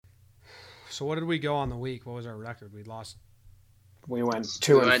So what did we go on the week? What was our record? We lost. We went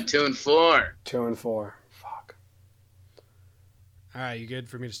 2-4. 2-4. Fuck. All right, you good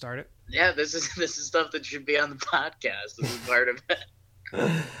for me to start it? Yeah, this is stuff that should be on the podcast. This is part of it.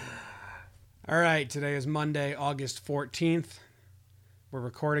 All right, today is Monday, August 14th. We're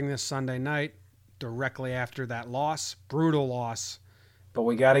recording this Sunday night, directly after that loss, brutal loss. But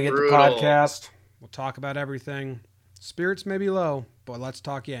we got to get the podcast. We'll talk about everything. Spirits may be low, but let's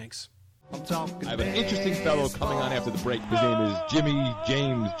talk Yanks. I have an interesting fellow coming on after the break. His name is Jimmy,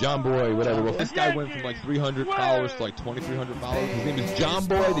 James, John Boy, whatever. Well, this guy went from like 300 followers to like 2,300 followers. His name is John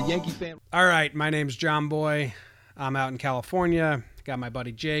Boy, the Yankee fan. All right, my name's John Boy. I'm out in California. Got my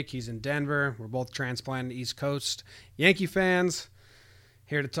buddy Jake. He's in Denver. We're both transplanted East Coast Yankee fans.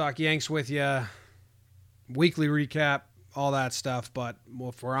 Here to talk Yanks with you. Weekly recap, all that stuff. But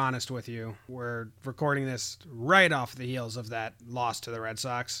if we're honest with you, we're recording this right off the heels of that loss to the Red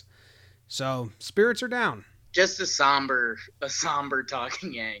Sox. So spirits are down. Just a somber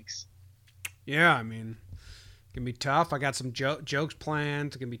talking Yanks. Yeah, I mean, it can be tough. I got some jokes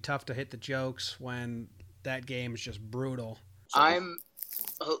planned. It can be tough to hit the jokes when that game is just brutal. I'm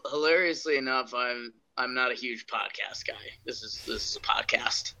hilariously enough, I'm not a huge podcast guy. This is a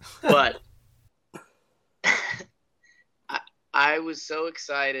podcast, but I was so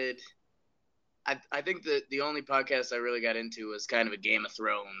excited. I think the only podcast I really got into was kind of a Game of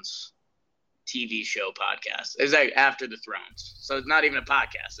Thrones TV show podcast. It was like After the Thrones, so it's not even a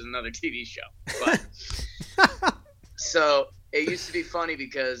podcast; it's another TV show. But so it used to be funny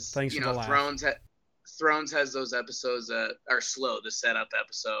because Thrones has those episodes that are slow, the setup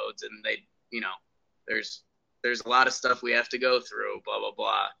episodes, and they, there's a lot of stuff we have to go through, blah blah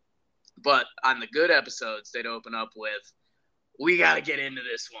blah. But on the good episodes, they'd open up with, "We got to get into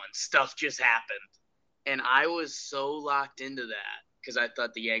this one. Stuff just happened," and I was so locked into that. Because I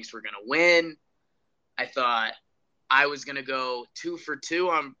thought the Yanks were going to win. I thought I was going to go 2 for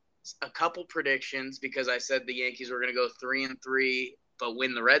 2 on a couple predictions because I said the Yankees were going to go 3-3 but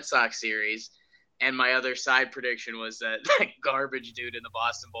win the Red Sox series. And my other side prediction was that garbage dude in the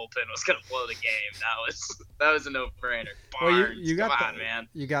Boston bullpen was going to blow the game. That was a no-brainer. Barnes, well, you got come on, man.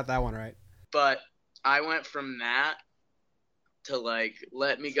 You got that one right. But I went from that to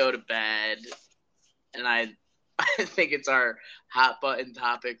let me go to bed, and I think it's our hot button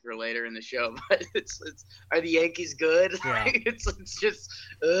topic for later in the show, but it's are the Yankees good? Yeah. it's just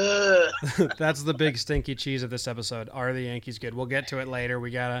That's the big stinky cheese of this episode. Are the Yankees good? We'll get to it later. We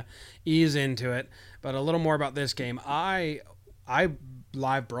gotta ease into it. But a little more about this game. I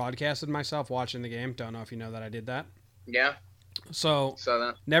live broadcasted myself watching the game. Don't know if you know that I did that. Yeah. So Saw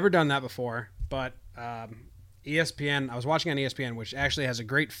that. Never done that before, but ESPN. I was watching on ESPN, which actually has a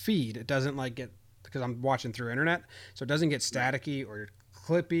great feed. It doesn't get. Because I'm watching through internet, so it doesn't get staticky or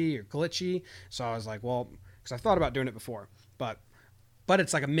clippy or glitchy. So I was like, well, because I thought about doing it before, but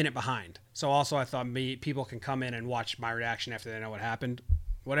it's like a minute behind. So also I thought people can come in and watch my reaction after they know what happened,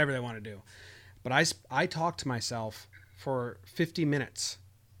 whatever they want to do. But I talked to myself for 50 minutes.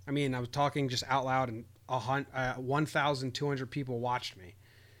 I mean, I was talking just out loud, and 1,200 people watched me.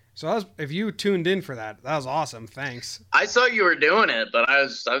 So if you tuned in for that was awesome. Thanks. I saw you were doing it, but I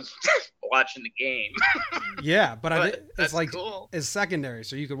was watching the game. Yeah, but it's like cool. It's secondary,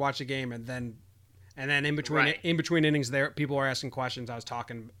 so you could watch the game and then in between innings, there people are asking questions. I was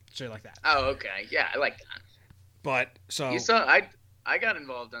talking shit like that. Oh, okay, yeah, I like that. But so you saw, I got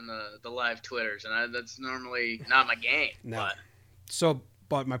involved on the live Twitters, and that's normally not my game. No.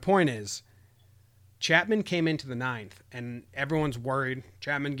 But my point is, Chapman came into the ninth, and everyone's worried.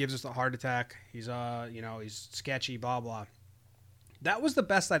 Chapman gives us a heart attack. He's he's sketchy, blah blah. That was the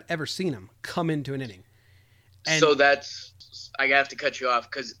best I'd ever seen him come into an inning. And so I have to cut you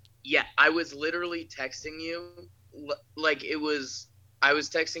off because I was literally texting you I was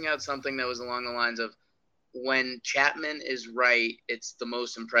texting out something that was along the lines of, when Chapman is right, it's the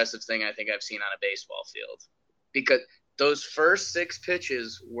most impressive thing I think I've seen on a baseball field, because those first 6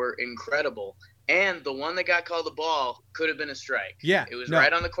 pitches were incredible. And the one that got called the ball could have been a strike. Yeah. It was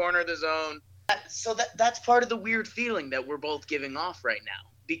right on the corner of the zone. So that's part of the weird feeling that we're both giving off right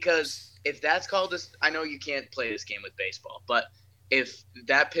now. Because if that's called I know you can't play this game with baseball, but if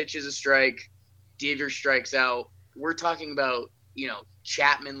that pitch is a strike, Devers strikes out, we're talking about,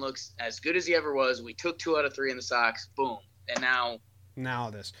 Chapman looks as good as he ever was. We took 2 out of 3 in the Sox. Boom. And now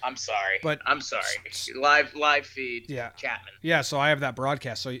this. I'm sorry. Live feed. Yeah. Chapman. Yeah, so I have that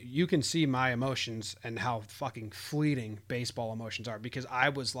broadcast, so you can see my emotions and how fucking fleeting baseball emotions are, because I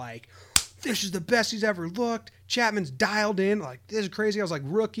was like, this is the best he's ever looked. Chapman's dialed in. Like, this is crazy. I was like,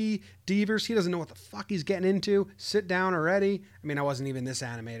 rookie, Devers, he doesn't know what the fuck he's getting into. Sit down already. I mean, I wasn't even this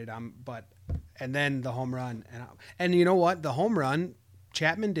animated, but and then the home run. And you know what? The home run,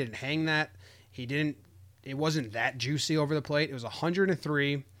 Chapman didn't hang that. It wasn't that juicy over the plate. It was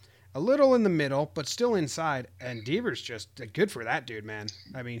 103, a little in the middle, but still inside. And Devers just good for that dude, man.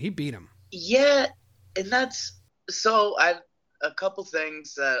 I mean, he beat him. Yeah, and that's so. A couple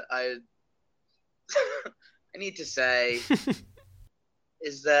things that I need to say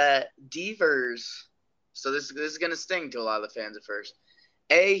is that Devers. So this is gonna sting to a lot of the fans at first.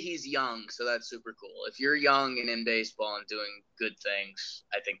 A, he's young, so that's super cool. If you're young and in baseball and doing good things,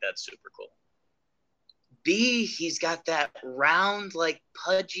 I think that's super cool. B, he's got that round, like,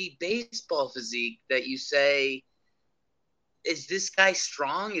 pudgy baseball physique that you say, is this guy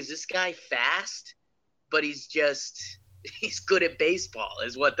strong? Is this guy fast? But he's good at baseball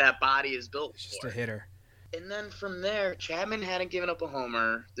is what that body is built for. Just a hitter. And then from there, Chapman hadn't given up a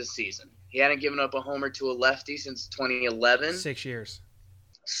homer this season. He hadn't given up a homer to a lefty since 2011. 6 years.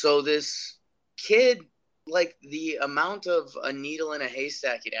 So this kid, like the amount of a needle in a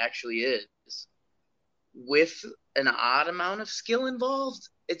haystack it actually is, with an odd amount of skill involved,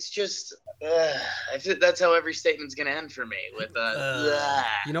 it's just that's how every statement's going to end for me. With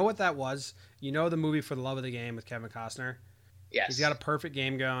You know what that was? You know the movie For the Love of the Game with Kevin Costner? Yes. He's got a perfect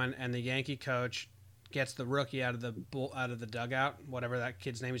game going, and the Yankee coach gets the rookie out of the dugout, whatever that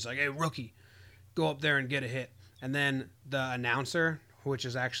kid's name is. He's like, hey, rookie, go up there and get a hit. And then the announcer, which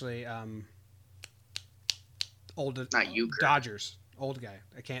is actually Dodgers, old guy.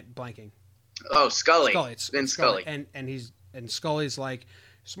 I can't blanking. Oh, Scully. It's Vince Scully. And Scully's like,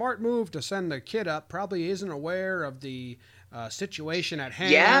 smart move to send the kid up. Probably isn't aware of the situation at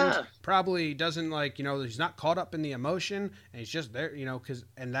hand. Yeah. Probably doesn't he's not caught up in the emotion, and he's just there,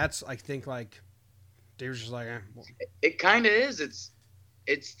 and that's I think like they were just like. It kind of is.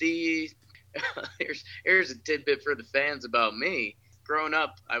 It's the here's a tidbit for the fans about me. Growing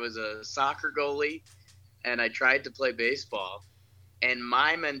up, I was a soccer goalie, and I tried to play baseball. And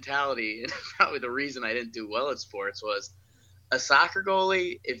my mentality, and probably the reason I didn't do well at sports, was a soccer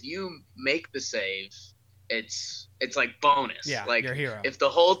goalie, if you make the save, it's like bonus. Yeah, like you're a hero. If the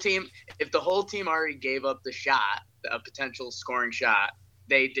whole team already gave up the shot, a potential scoring shot,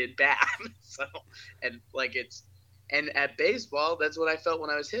 they did bad. And at baseball, that's what I felt when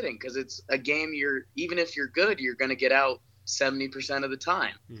I was hitting, because it's a game even if you're good, you're going to get out 70% of the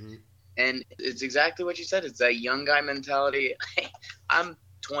time. Mm-hmm. And it's exactly what you said. It's that young guy mentality. I'm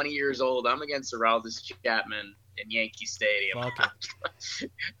 20 years old. I'm against Aroldis Chapman in Yankee Stadium. Okay.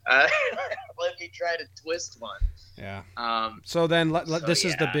 Let me try to twist one. Yeah. So then this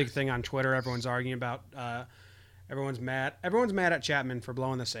is the big thing on Twitter everyone's arguing about. Everyone's mad. Everyone's mad at Chapman for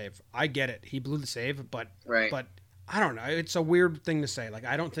blowing the save. I get it. He blew the save, but I don't know. It's a weird thing to say. Like,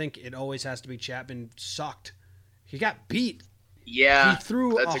 I don't think it always has to be Chapman sucked. He got beat. Yeah, he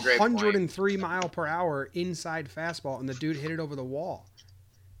threw a 103 mile per hour inside fastball, and the dude hit it over the wall.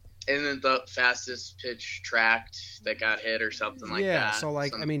 And then the fastest pitch tracked that got hit or something like that. Yeah,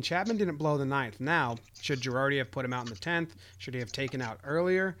 so Chapman didn't blow the ninth. Now, should Girardi have put him out in the 10th? Should he have taken out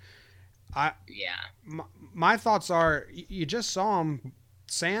earlier? My thoughts are, you just saw him,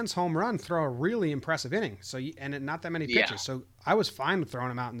 Sands home run, throw a really impressive inning. And not that many pitches. Yeah. So I was fine with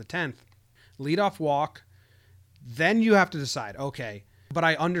throwing him out in the 10th. Leadoff walk. Then you have to decide, okay, but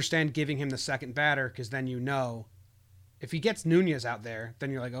I understand giving him the second batter, because then if he gets Nunez out there,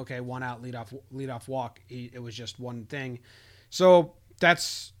 then you're like, okay, 1 out, leadoff walk. It was just one thing. So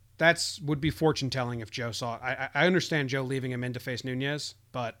that's would be fortune telling if Joe saw it. I understand Joe leaving him in to face Nunez,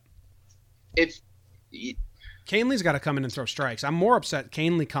 but Canley's got to come in and throw strikes. I'm more upset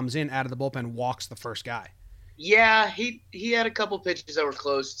Canley comes in out of the bullpen, walks the first guy. Yeah, he had a couple pitches that were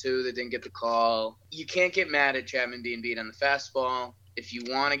close to that didn't get the call. You can't get mad at Chapman being beat on the fastball. If you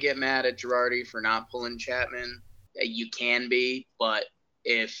want to get mad at Girardi for not pulling Chapman, you can be. But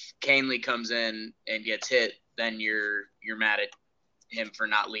if Canley comes in and gets hit, then you're mad at him for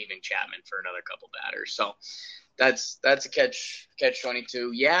not leaving Chapman for another couple batters. So that's a catch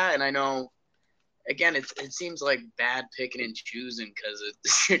 22. Yeah, and I know. Again, it seems like bad picking and choosing, because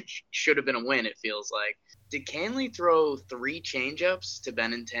it should have been a win, it feels like. Did Canley throw 3 changeups to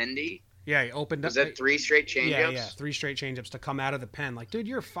Benintendi? Yeah, he opened up. Was that 3 straight changeups? Yeah, 3 straight changeups to come out of the pen. Like, dude,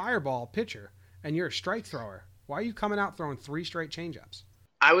 you're a fireball pitcher, and you're a strike thrower. Why are you coming out throwing 3 straight changeups?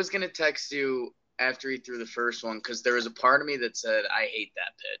 I was going to text you after he threw the first one, because there was a part of me that said, I hate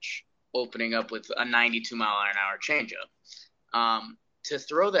that pitch, opening up with a 92-mile-an-hour changeup. To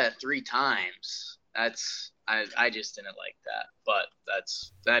throw that 3 times, I just didn't like that. But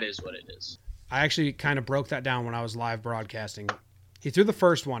that is what it is. I actually kind of broke that down when I was live broadcasting. He threw the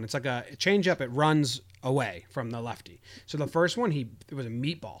first one. It's like a changeup. It runs away from the lefty. So the first one, it was a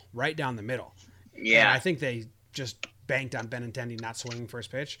meatball right down the middle. Yeah. And I think they just banked on Benintendi not swinging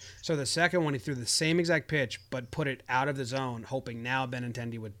first pitch. So the second one, he threw the same exact pitch, but put it out of the zone, hoping now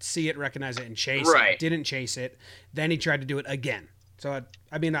Benintendi would see it, recognize it, and chase it. Didn't chase it. Then he tried to do it again. So,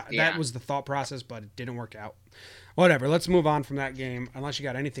 that was the thought process, but it didn't work out. Whatever. Let's move on from that game, unless you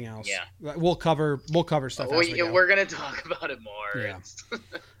got anything else. Yeah. We'll cover stuff as we go. We're going to talk about it more. Yeah.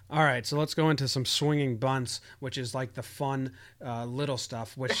 All right, so let's go into some swinging bunts, which is like the fun little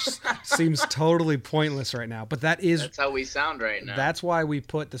stuff, which seems totally pointless right now. But that's how we sound right now. That's why we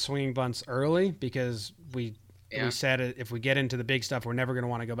put the swinging bunts early, because we said if we get into the big stuff, we're never going to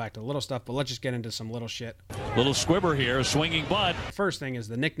want to go back to the little stuff. But let's just get into some little shit. Little squibber here, a swinging bunt. First thing is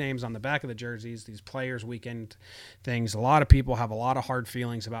the nicknames on the back of the jerseys, these players' weekend things. A lot of people have a lot of hard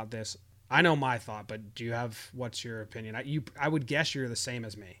feelings about this. I know my thought, but what's your opinion? I would guess you're the same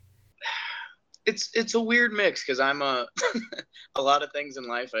as me. It's a weird mix, because I'm a lot of things in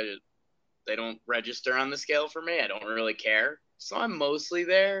life they don't register on the scale for me. I don't really care, so I'm mostly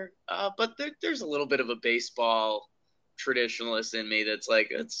there. But there's a little bit of a baseball traditionalist in me that's like,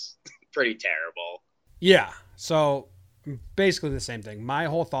 it's pretty terrible. Yeah. So basically the same thing. My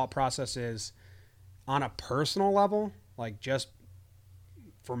whole thought process is, on a personal level, like just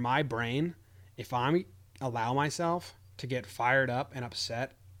for my brain, if I allow myself to get fired up and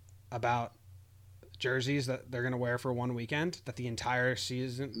upset about jerseys that they're going to wear for one weekend, that the entire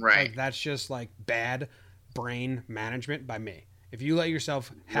season, like, that's just like bad brain management by me. If you let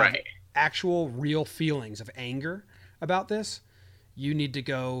yourself have actual real feelings of anger about this, you need to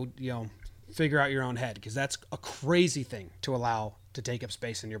go, figure out your own head, because that's a crazy thing to allow to take up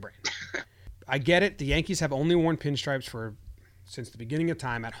space in your brain. I get it. The Yankees have only worn pinstripes since the beginning of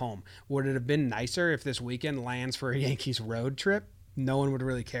time at home. Would it have been nicer if this weekend lands for a Yankees road trip? No one would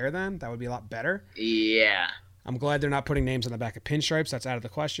really care then. That would be a lot better. Yeah. I'm glad they're not putting names on the back of pinstripes. That's out of the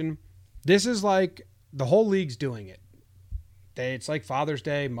question. This is like the whole league's doing it. It's like Father's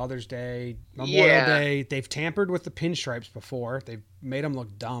Day, Mother's Day, Memorial Day. They've tampered with the pinstripes before. They've made them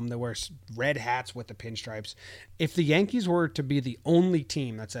look dumb. They wear red hats with the pinstripes. If the Yankees were to be the only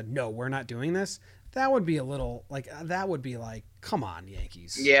team that said, no, we're not doing this, that would be come on,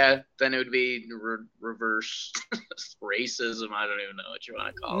 Yankees. Yeah, then it would be reverse racism. I don't even know what you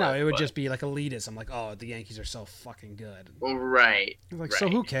want to call it. No, it would just be like elitism. Like, oh, the Yankees are so fucking good. Right. So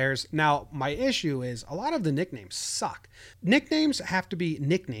who cares? Now, my issue is a lot of the nicknames suck. Nicknames have to be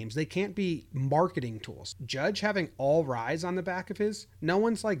nicknames. They can't be marketing tools. Judge having All Rise on the back of his, no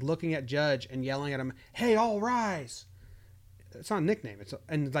one's like looking at Judge and yelling at him, hey, All Rise. It's not a nickname.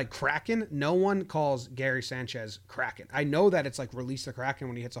 And like Kraken, no one calls Gary Sanchez Kraken. I know that it's like release the Kraken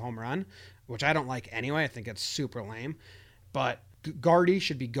when he hits a home run, which I don't like anyway. I think it's super lame. But Gardy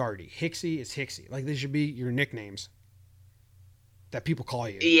should be Gardy. Hicksy is Hicksy. Like, they should be your nicknames that people call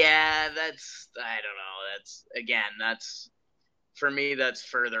you. Yeah, I don't know. That's for me, that's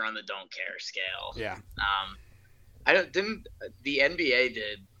further on the don't care scale. Yeah. The NBA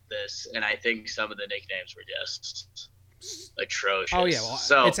did this, and I think some of the nicknames were just atrocious. Oh yeah,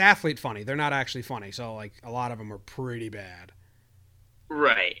 well, it's athlete funny. They're not actually funny, so like a lot of them are pretty bad.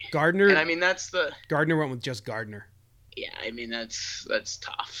 Right. Gardner. And I mean, Gardner went with just Gardner. Yeah, I mean that's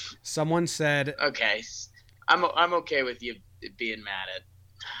tough. Someone said, okay, I'm okay with you being mad at.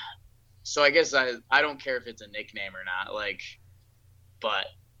 So I guess I don't care if it's a nickname or not, like, but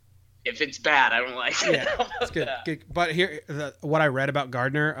if it's bad, I don't like it. Yeah, it's good. But here, what I read about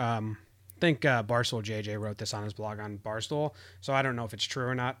Gardner, I think Barstool JJ wrote this on his blog on Barstool, so I don't know if it's true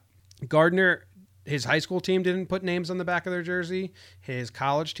or not. Gardner, his high school team didn't put names on the back of their jersey. His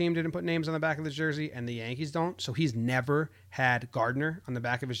college team didn't put names on the back of the jersey, and the Yankees don't. So he's never had Gardner on the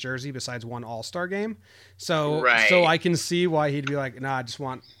back of his jersey besides one All-Star game. So I can see why he'd be like, nah, I just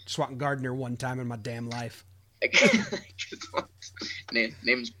want Gardner one time in my damn life.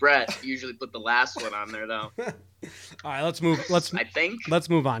 Name's Brett. Usually put the last one on there though. All right, let's move. Let's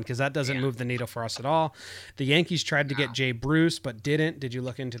move on, because that doesn't move the needle for us at all. The Yankees tried to get Jay Bruce, but didn't. Did you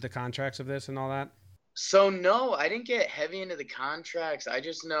look into the contracts of this and all that? So no, I didn't get heavy into the contracts. I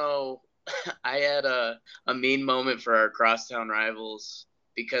just know I had a mean moment for our crosstown rivals,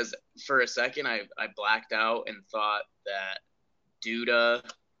 because for a second I blacked out and thought that Duda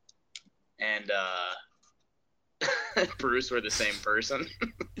and Bruce were the same person.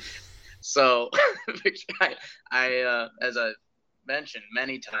 So I as I mentioned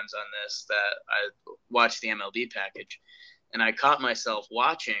many times on this, that I watched the MLB package, and I caught myself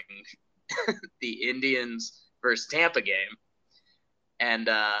watching the Indians versus Tampa game, and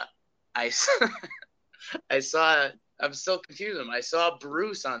I saw I'm still confused. I saw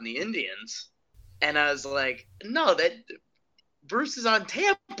Bruce on the Indians, and I was like, no, that Bruce is on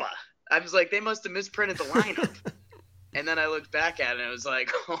Tampa. I was like, they must have misprinted the lineup. And then I looked back at it and it was like,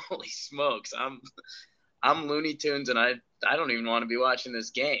 holy smokes, I'm Looney Tunes and I don't even want to be watching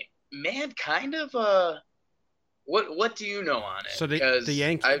this game. Man, kind of what do you know on it? So the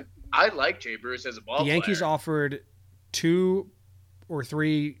Yankees, I like Jay Bruce as a ball player. The Yankees offered 2 or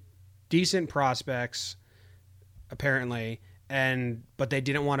 3 decent prospects, apparently, but they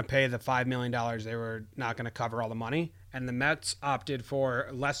didn't want to pay the $5 million. They were not going to cover all the money, and the Mets opted for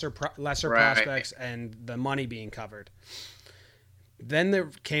lesser prospects and the money being covered. Then there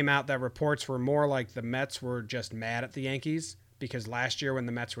came out that reports were more like the Mets were just mad at the Yankees because last year when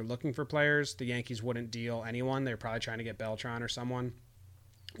the Mets were looking for players, the Yankees wouldn't deal anyone. They were probably trying to get Beltran or someone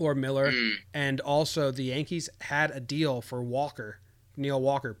or Miller. And also the Yankees had a deal for Neil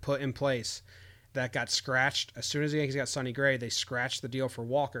Walker put in place that got scratched. As soon as the Yankees got Sonny Gray, they scratched the deal for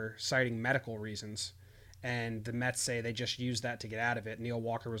Walker, citing medical reasons. And the Mets say they just used that to get out of it. Neil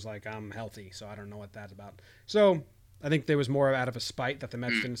Walker was like, I'm healthy, so I don't know what that's about. So I think there was more out of a spite that the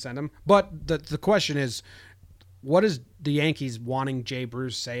Mets didn't send him. But the question is, what does the Yankees wanting Jay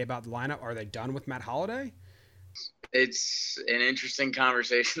Bruce say about the lineup? Are they done with Matt Holliday? It's an interesting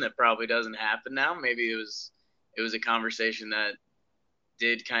conversation that probably doesn't happen now. Maybe it was a conversation that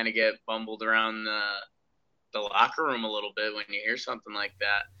did kind of get bumbled around the locker room a little bit when you hear something like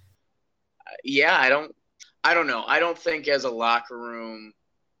that. Yeah, I don't know. I don't think as a locker room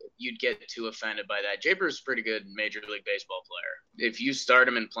you'd get too offended by that. Jay Bruce is a pretty good Major League Baseball player. If you start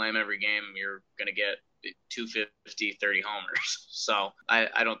him and play him every game, you're going to get 250, 30 homers. So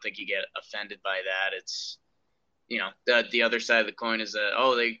I don't think you get offended by that. It's, the other side of the coin is that,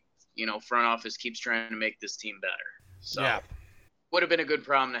 front office keeps trying to make this team better. So yeah. Would have been a good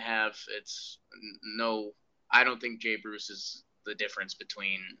problem to have. I don't think Jay Bruce is the difference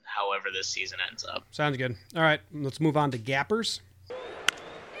between however this season ends up. Sounds good. All right, let's move on to gappers.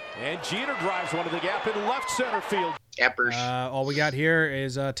 And Jeter drives one to the gap in left center field. Gappers. All we got here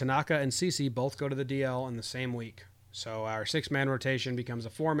is Tanaka and CeCe both go to the DL in the same week. So our 6-man rotation becomes a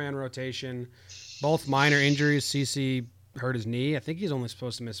 4-man rotation. Both minor injuries. CeCe hurt his knee. I think he's only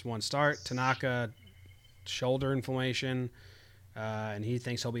supposed to miss 1 start. Tanaka, shoulder inflammation, and he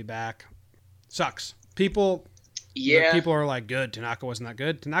thinks he'll be back. Sucks. People are like, good. Tanaka wasn't that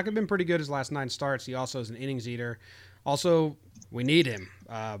good. Tanaka been pretty good his last 9 starts. He also is an innings eater. Also, we need him.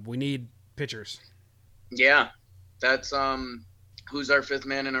 We need pitchers. Yeah, that's who's our 5th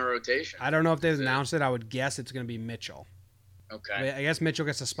man in our rotation? I don't know if they've announced it. I would guess it's going to be Mitchell. Okay. I guess Mitchell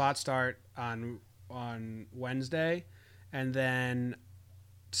gets a spot start on Wednesday, and then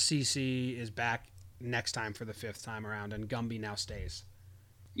CeCe is back next time for the 5th time around, and Gumby now stays.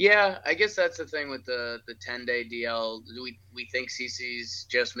 Yeah, I guess that's the thing with the 10-day DL. Do we think CeCe's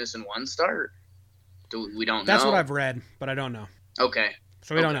just missing 1 start? We don't know. That's what I've read, but I don't know. Okay.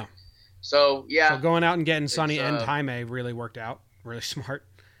 So we don't know. So, yeah. So going out and getting Sonny and Jaime really worked out. Really smart.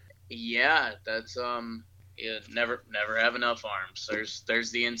 Yeah, that's never have enough arms.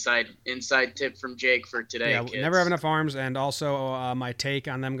 There's the inside tip from Jake for today. Yeah, kids. Never have enough arms, and also my take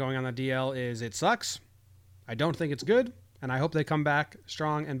on them going on the DL is it sucks. I don't think it's good, and I hope they come back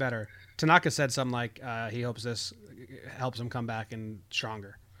strong and better. Tanaka said something like he hopes this helps him come back and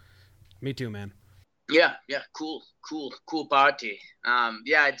stronger. Me too, man. Yeah, cool party.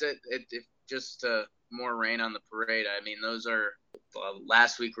 It just more rain on the parade. I mean, those are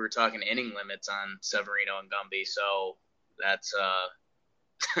last week we were talking inning limits on Severino and Gumby, so that's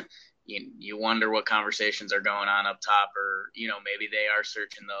you wonder what conversations are going on up top, or maybe they are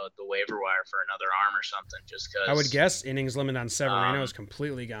searching the waiver wire for another arm or something. Just because I would guess innings limit on Severino is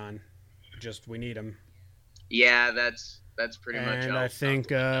completely gone. Just we need him. Yeah, that's pretty much. And I think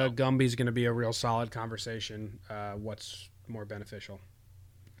Gumby's going to be a real solid conversation. What's more beneficial?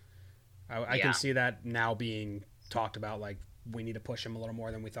 I can see that now being talked about. Like we need to push him a little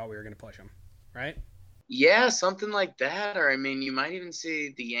more than we thought we were going to push him, right? Yeah, something like that. Or I mean, you might even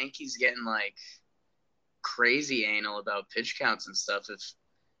see the Yankees getting like crazy anal about pitch counts and stuff. If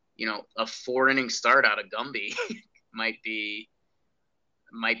a 4-inning start out of Gumby might be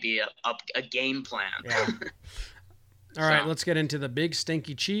a game plan. Yeah. All right, let's get into the big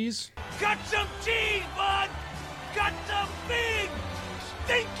stinky cheese. Got some cheese, bud! Got some big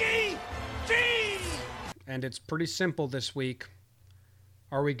stinky cheese! And it's pretty simple this week.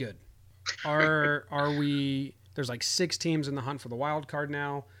 Are we good? Are we... There's like 6 teams in the hunt for the wild card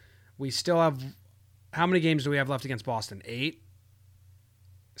now. We still have... How many games do we have left against Boston? 8?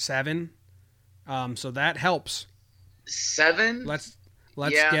 7? So that helps. 7? Let's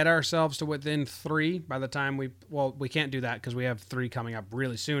get ourselves to within 3 by the time we can't do that because we have 3 coming up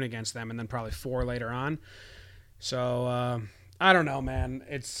really soon against them and then probably 4 later on. So I don't know, man.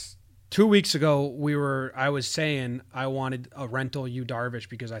 2 weeks ago, I was saying I wanted a rental Yu Darvish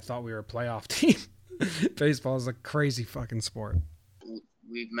because I thought we were a playoff team. Baseball is a crazy fucking sport.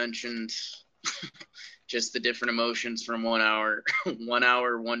 We've mentioned just the different emotions from 1 hour, 1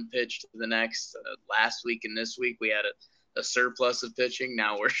 hour, one pitch to the next. Last week and this week, we had a surplus of pitching.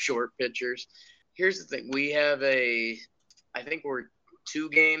 Now we're short pitchers. Here's the thing. I think we're 2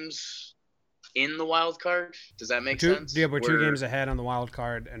 games in the wild card. Does that make sense? Yeah, we're 2 games ahead on the wild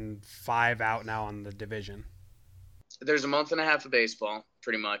card and 5 out now on the division. There's a month and a half of baseball,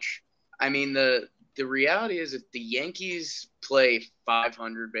 pretty much. I mean, the reality is if the Yankees play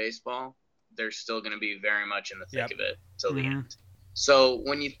 500 baseball, they're still going to be very much in the thick of it till the end. So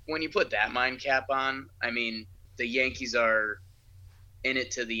when you put that mind cap on, I mean, the Yankees are in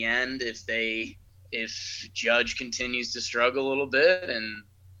it to the end. If Judge continues to struggle a little bit and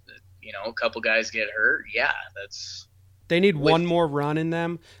a couple guys get hurt, they need one more run in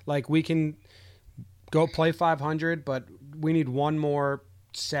them. Like, we can go play 500, but we need one more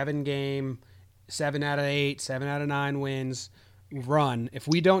 7-game, 7 out of 8, 7 out of 9 wins run. If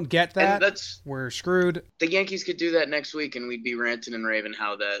we don't get that, we're screwed. The Yankees could do that next week, and we'd be ranting and raving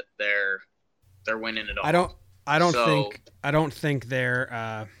how that they're winning it all. I don't think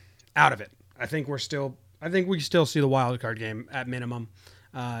they're out of it. I think we still see the wild card game at minimum.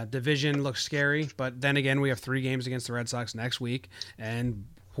 Division looks scary, but then again, we have 3 games against the Red Sox next week, and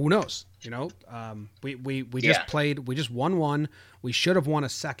who knows? We just won one. We should have won a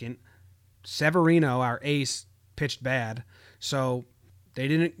second. Severino, our ace, pitched bad, so they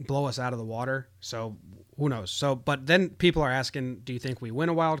didn't blow us out of the water. So who knows? So, but then people are asking, do you think we win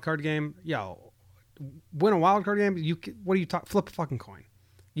a wild card game? Win a wild card game? What are you talking? Flip a fucking coin.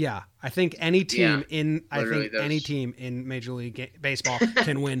 Yeah, I think any team any team in Major League Baseball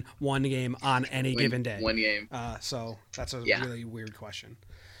can win one game on any given day. One game. So that's a really weird question.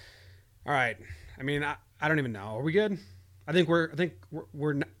 All right. I mean, I don't even know. Are we good? I think we're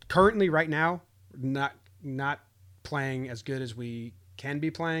currently right now not playing as good as we can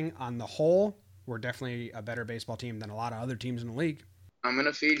be playing. On the whole, we're definitely a better baseball team than a lot of other teams in the league. I'm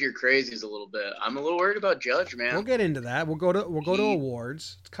gonna feed your crazies a little bit. I'm a little worried about Judge, man. We'll get into that. We'll go to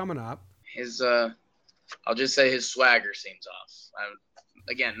awards. It's coming up. I'll just say his swagger seems off.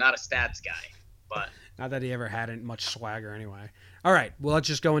 Again, not a stats guy, but not that he ever had much swagger anyway. All right, well, let's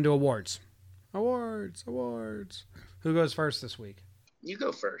just go into awards. Awards. Who goes first this week? You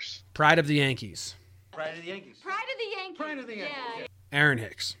go first. Pride of the Yankees. Yeah. Aaron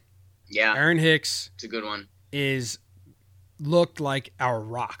Hicks. Yeah. Aaron Hicks. It's a good one. Looked like our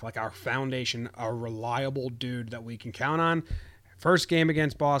rock, like our foundation, a reliable dude that we can count on. First game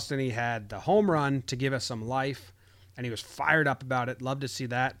against Boston, he had the home run to give us some life, and he was fired up about it. Love to see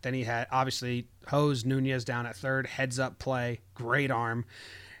that. Then he had, obviously, hosed Nunez down at third, heads-up play, great arm.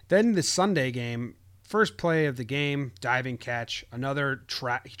 Then the Sunday game, first play of the game, diving catch,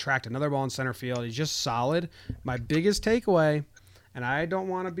 he tracked another ball in center field. He's just solid. My biggest takeaway, and I don't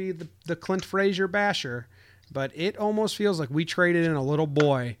want to be the Clint Frazier basher, but it almost feels like we traded in a little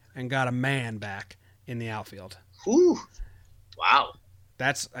boy and got a man back in the outfield. Ooh. Wow.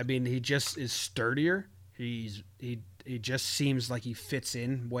 He just is sturdier. He just seems like he fits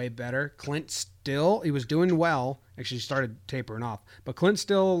in way better. Clint he was doing well. Actually, started tapering off. But Clint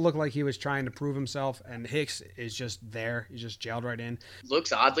still looked like he was trying to prove himself, and Hicks is just there. He's just gelled right in.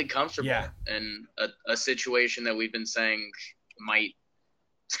 Looks oddly comfortable in a situation that we've been saying might –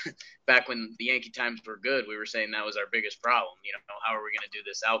 back when the Yankee times were good, we were saying that was our biggest problem. How are we going to do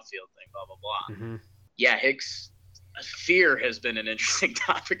this outfield thing, blah, blah, blah. Mm-hmm. Yeah, Hicks, fear has been an interesting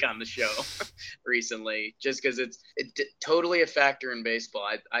topic on the show recently, just because it's totally a factor in baseball.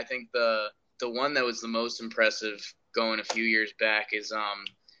 I think the one that was the most impressive going a few years back is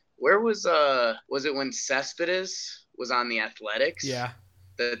where was it when Cespedes was on the Athletics? Yeah.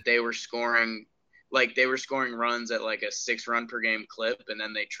 That they were scoring – like they were scoring runs at like a 6-run per game clip, and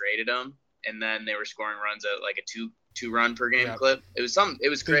then they traded them, and then they were scoring runs at like a 2-run per game clip. It was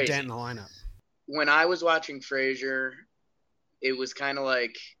crazy. Dent in the lineup. When I was watching Frazier, it was kind of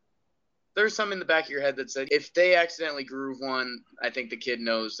like there's some in the back of your head that said if they accidentally groove one, I think the kid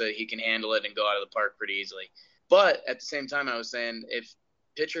knows that he can handle it and go out of the park pretty easily. But at the same time, I was saying if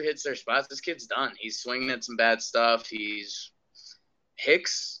pitcher hits their spots, this kid's done. He's swinging at some bad stuff.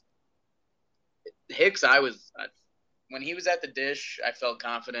 Hicks, when he was at the dish, I felt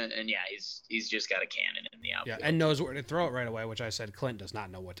confident, and he's just got a cannon in the outfield. Yeah, and knows where to throw it right away, which I said Clint does not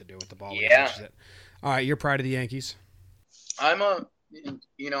know what to do with the ball when he Yeah. catches it. All right, you're Pride of the Yankees. I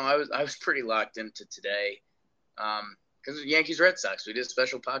was pretty locked into today, because Yankees Red Sox. We did a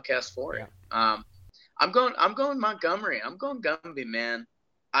special podcast for it. I'm going Montgomery. I'm going Gumby, man.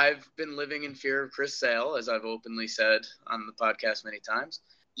 I've been living in fear of Chris Sale, as I've openly said on the podcast many times.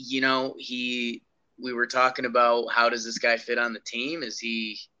 You know, we were talking about how does this guy fit on the team? Is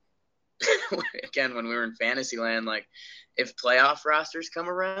he, again, when we were in Fantasyland, like if playoff rosters come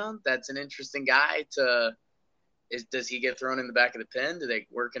around, that's an interesting guy does he get thrown in the back of the pen? Do they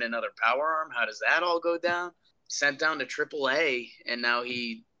work in another power arm? How does that all go down? Sent down to AAA, and now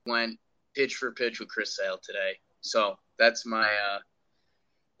he went pitch for pitch with Chris Sale today. So that's my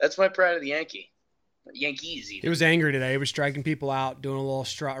pride of the Yankees. He was angry today. He was striking people out, doing a little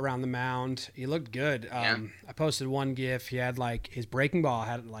strut around the mound. He looked good. Yeah. I posted one GIF. He had like his breaking ball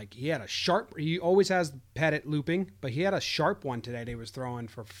he had a sharp. He always has Pettit looping, but he had a sharp one today. They was throwing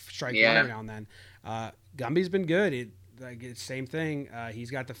for striking out every now and then. Gumby's been good. It's same thing. He's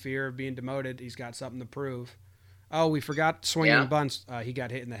got the fear of being demoted. He's got something to prove. Oh, we forgot swinging bunts. He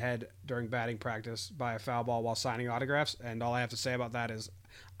got hit in the head during batting practice by a foul ball while signing autographs. And all I have to say about that is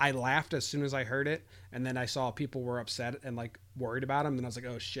I laughed as soon as I heard it. And then I saw people were upset and like worried about him. And I was like,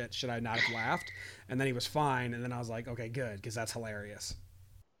 oh shit, should I not have laughed? And then he was fine. And then I was like, okay, good. Because that's hilarious.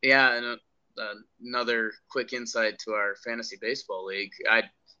 Yeah. And another quick insight to our fantasy baseball league.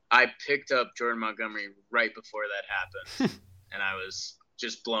 I picked up Jordan Montgomery right before that happened. And I was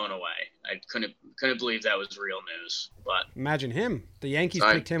just blown away. I couldn't believe that was real news. But imagine him. The Yankees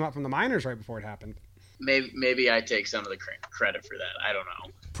picked him up from the minors right before it happened. Maybe I take some of the credit for that. I don't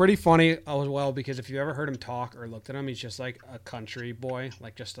know. Pretty funny as well, because if you ever heard him talk or looked at him, he's just like a country boy,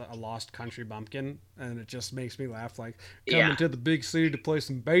 like just a lost country bumpkin, and it just makes me laugh. Like coming to the big city to play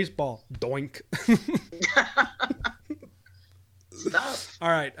some baseball. Doink. Stop. All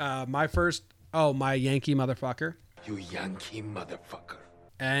right, my Yankee motherfucker. You Yankee motherfucker.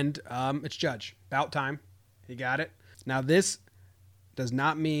 And it's Judge. About time. He got it. Now, this does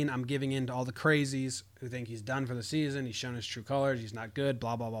not mean I'm giving in to all the crazies who think he's done for the season. He's shown his true colors. He's not good,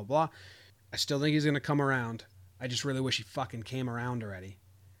 blah, blah, blah, blah. I still think he's going to come around. I just really wish he fucking came around already.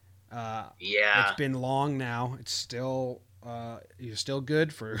 It's been long now. It's still, he's still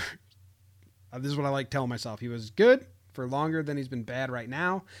good for, this is what I like telling myself. He was good for longer than he's been bad right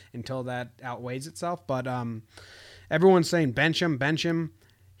now until that outweighs itself. But everyone's saying bench him.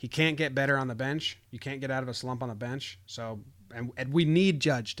 He can't get better on the bench. You can't get out of a slump on the bench. So, and we need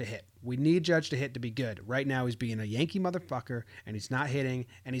Judge to hit. We need Judge to hit to be good. Right now he's being a Yankee motherfucker, and he's not hitting,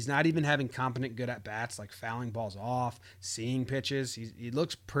 and he's not even having competent good at bats, like fouling balls off, seeing pitches. He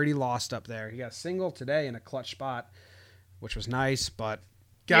looks pretty lost up there. He got a single today in a clutch spot, which was nice, but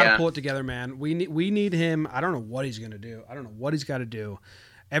gotta pull it together, man. We need him. I don't know what he's gonna do. I don't know what he's got to do.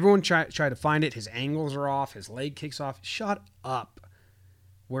 Everyone try to find it. His angles are off. His leg kicks off. Shut up.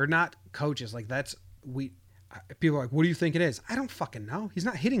 We're not coaches. Like people are like, what do you think it is? I don't fucking know. He's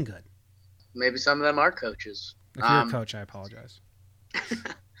not hitting good. Maybe some of them are coaches. If you're a coach, I apologize.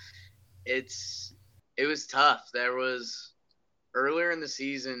 It was tough. There was earlier in the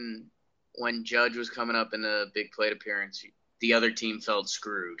season when Judge was coming up in a big plate appearance, the other team felt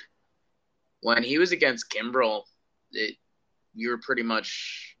screwed. When he was against Kimbrel, you were pretty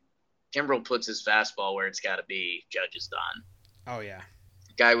much Kimbrel puts his fastball where it's got to be. Judge is done. Oh yeah.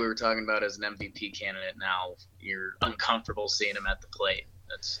 Guy we were talking about as an MVP candidate, now you're uncomfortable seeing him at the plate.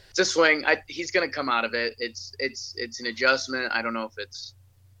 It's a swing. He's going to come out of it. It's an adjustment. I don't know if it's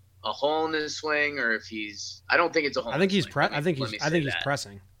a hole in his swing or if he's. I don't think it's a hole. I think he's pressing. I think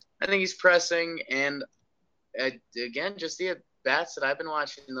he's pressing, and again, just the bats that I've been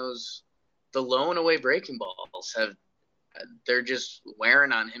watching, the low and away breaking balls they're just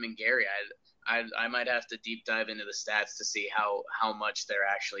wearing on him and Gary. I might have to deep dive into the stats to see how much they're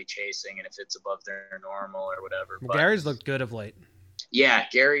actually chasing and if it's above their normal or whatever. But Gary's looked good of late. Yeah,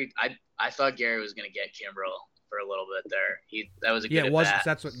 Gary. I thought Gary was going to get Kimbrel for a little bit there. That was a good at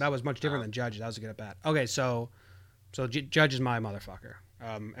bat. That was much different than Judge. That was a good at bat. Okay, so Judge is my motherfucker.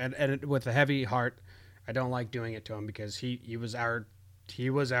 And with a heavy heart, I don't like doing it to him because he was our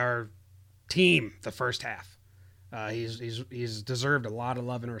team the first half. He's deserved a lot of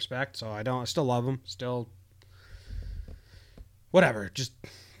love and respect, so I still love him. Still, whatever. Just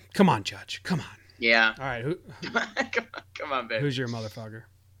come on, Judge. Come on. Yeah. All right. Come on, baby. Who's your motherfucker?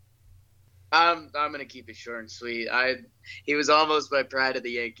 I'm gonna keep it short and sweet. He was almost my pride of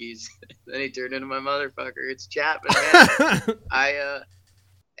the Yankees. Then he turned into my motherfucker. It's Chapman, man.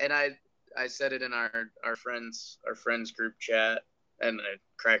 I said it in our friends group chat, and I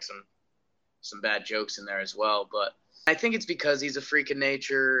cracked some bad jokes in there as well. But I think it's because he's a freak of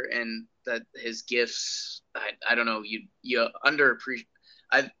nature and that his gifts. I don't know. You underappreciate.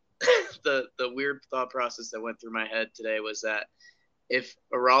 The weird thought process that went through my head today was that if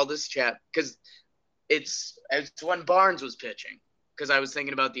Aroldis Chapman, because it's when Barnes was pitching, because I was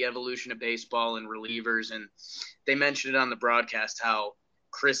thinking about the evolution of baseball and relievers, and they mentioned it on the broadcast how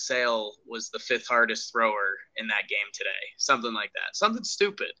Chris Sale was the 5th hardest thrower in that game today. Something like that. Something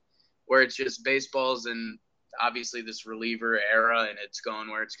stupid, where it's just baseball's in obviously this reliever era, and it's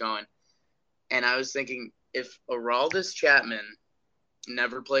going where it's going. And I was thinking, if Aroldis Chapman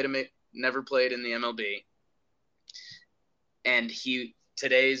never played in the MLB, and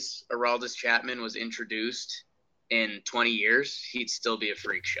today's Aroldis Chapman was introduced in 20 years, he'd still be a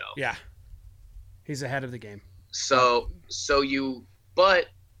freak show. Yeah. He's ahead of the game.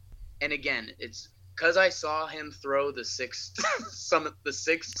 And again, it's because I saw him throw some of the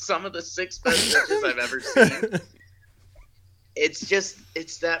six best pitches I've ever seen.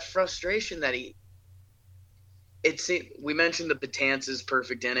 It's that frustration that we mentioned the Betances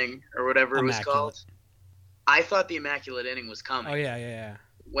perfect inning or whatever it was called. I thought the immaculate inning was coming. Oh yeah.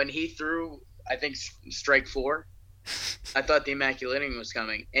 When he threw, I think, strike 4, I thought the immaculate inning was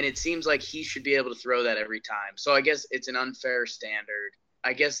coming, and it seems like he should be able to throw that every time. So I guess it's an unfair standard.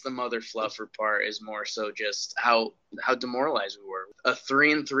 I guess the mother fluffer part is more so just how demoralized we were. A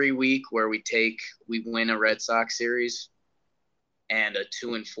 3-3 week where we win a Red Sox series, and a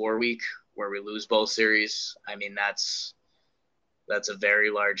 2-4 week where we lose both series. I mean, that's a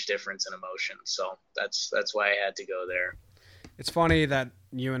very large difference in emotion. So that's why I had to go there. It's funny that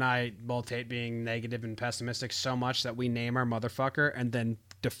you and I both hate being negative and pessimistic so much that we name our motherfucker and then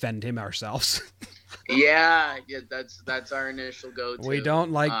defend him ourselves. yeah, that's our initial go-to. We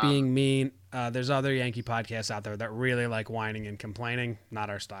don't like being mean. There's other Yankee podcasts out there that really like whining and complaining.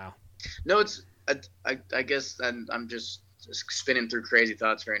 Not our style. No, I guess I'm just spinning through crazy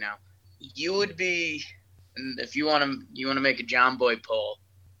thoughts right now. You would be, and if you want to make a John Boy poll,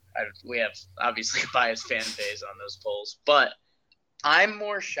 we have obviously a biased fan base on those polls, but I'm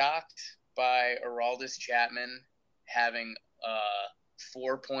more shocked by Aroldis Chapman having a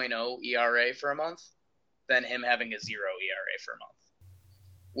 4.0 ERA for a month than him having a 0 ERA for a month,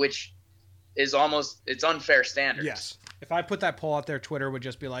 which is it's unfair standards. Yes. If I put that poll out there, Twitter would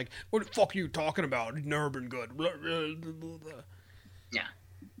just be like, what the fuck are you talking about? He's never been good. Blah, blah, blah, blah. Yeah.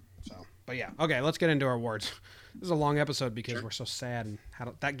 So, but yeah. Okay, let's get into our awards. This is a long episode because we're so sad, and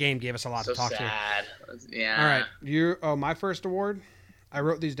that game gave us a lot to talk to. Yeah. All right. My first award. I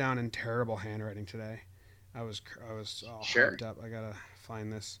wrote these down in terrible handwriting today. I was all hyped up. I gotta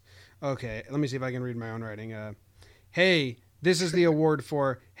find this. Okay, let me see if I can read my own writing. Hey, this is the award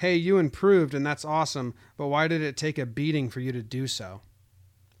for. Hey, you improved, and that's awesome. But why did it take a beating for you to do so?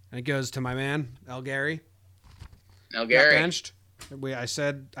 And it goes to my man, El Gary. El Gary. Got benched. I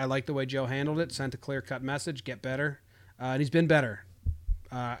said I like the way Joe handled it. Sent a clear-cut message. Get better. And he's been better.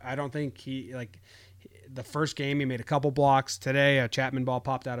 I don't think the first game he made a couple blocks. Today a Chapman ball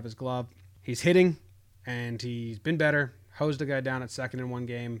popped out of his glove. He's hitting, and he's been better. Hosed a guy down at second in one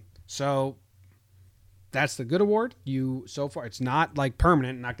game. So that's the good award. So far, it's not like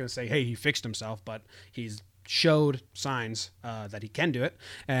permanent. I'm not going to say, hey, he fixed himself, but he's showed signs that he can do it.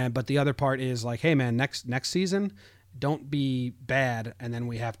 But the other part is like, hey, man, next season, don't be bad, and then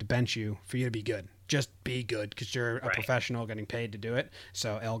we have to bench you for you to be good. Just be good because you're a professional getting paid to do it.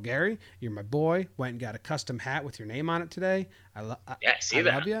 So, El Gary, you're my boy. Went and got a custom hat with your name on it today. I love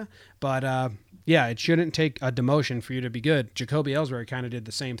you. But, it shouldn't take a demotion for you to be good. Jacoby Ellsbury kind of did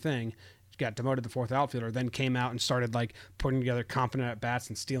the same thing. Got demoted to the 4th outfielder, then came out and started like putting together confident at bats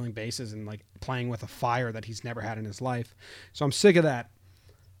and stealing bases and like playing with a fire that he's never had in his life. So I'm sick of that.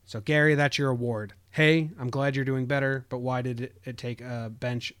 So, Gary, that's your award. Hey, I'm glad you're doing better, but why did it take a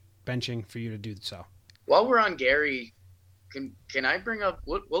benching for you to do so? While we're on Gary, can I bring up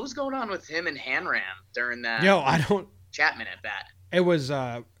what was going on with him and Hanram during that? I don't. Chapman at bat. It was.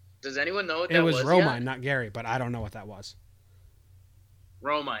 Does anyone know what that was? It was Romine, not Gary, but I don't know what that was.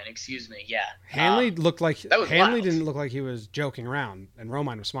 Romine, excuse me. Yeah. Hanley looked like Hanley didn't look like he was joking around, and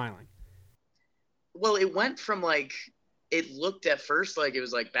Romine was smiling. Well, it went from like it looked at first like it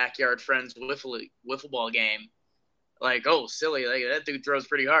was like backyard friends wiffle ball game. Like, oh, silly, like that dude throws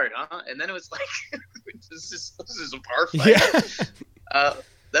pretty hard, huh? And then it was like, this is a par fight. Yeah.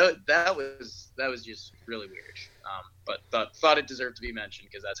 That was just really weird. But thought it deserved to be mentioned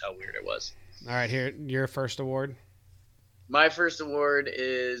because that's how weird it was. All right, here, your first award. My first award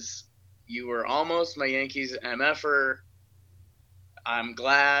is you were almost my Yankees MFer. I'm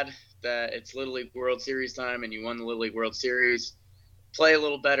glad that it's Little League World Series time and you won the Little League World Series. Play a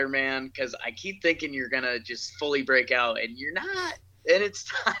little better, man, because I keep thinking you're going to just fully break out, and you're not. And it's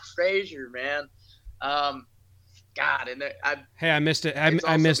Todd Frazier, man. God. Hey, I missed it.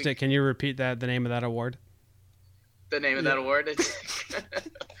 I missed it. Can you repeat the name of that award? The name of that award?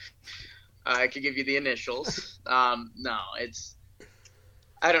 I could give you the initials. No, it's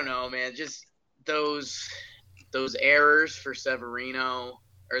I don't know, man. Just those errors for Severino,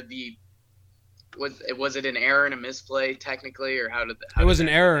 or was it an error and a misplay technically, or how it was an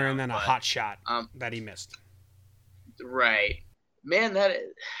error and then a hot shot that he missed. Right, man.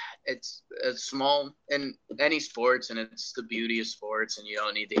 It's small in any sports, and it's the beauty of sports, and you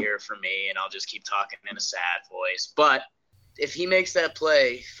don't need to hear it from me, and I'll just keep talking in a sad voice. But if he makes that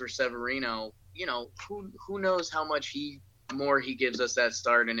play for Severino, who knows how much more he gives us that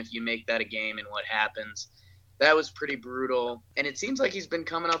start, and if you make that a game and what happens. That was pretty brutal, and it seems like he's been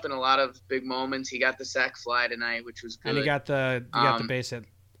coming up in a lot of big moments. He got the sack fly tonight, which was good. And he got the base hit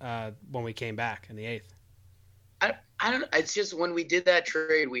when we came back in the 8th. I don't. It's just when we did that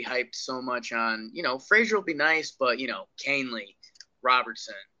trade, we hyped so much on. Frazier will be nice, but Canely,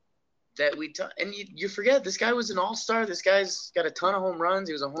 Robertson, that and you forget this guy was an all-star. This guy's got a ton of home runs.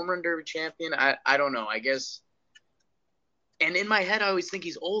 He was a home run derby champion. I don't know. I guess. And in my head, I always think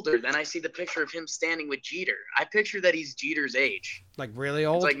he's older. Then I see the picture of him standing with Jeter. I picture that he's Jeter's age. Like really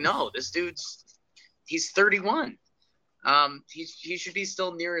old? It's like, no, this he's 31. He should be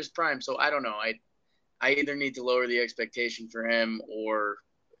still near his prime. So I don't know. I either need to lower the expectation for him or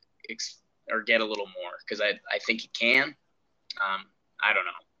get a little more, because I think he can. I don't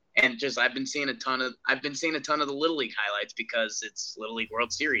know. And just I've been seeing a ton of the Little League highlights because it's Little League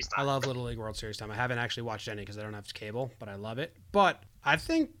World Series time. I love Little League World Series time. I haven't actually watched any because I don't have cable, but I love it. But I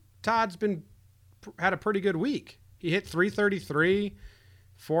think Todd's had a pretty good week. He hit 333,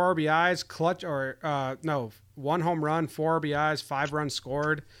 4 RBIs, clutch, or 1 home run, 4 RBIs, 5 runs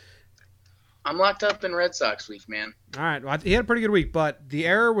scored. I'm locked up in Red Sox week, man. All right. Well, he had a pretty good week, but the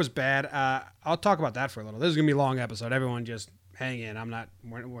error was bad. I'll talk about that for a little. This is going to be a long episode. Everyone just hang in.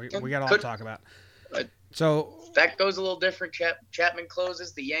 We got a lot to talk about. So that goes a little different. Chapman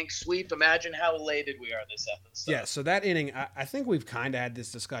closes, the Yanks sweep. Imagine how elated we are this episode. Yeah, so that inning, I think we've kind of had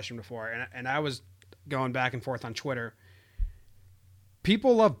this discussion before, and I was going back and forth on Twitter.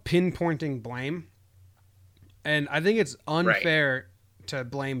 People love pinpointing blame, and I think it's unfair to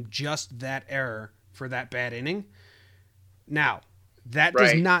blame just that error for that bad inning. Now, that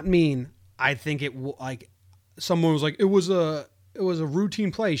does not mean I think it like someone was like it was a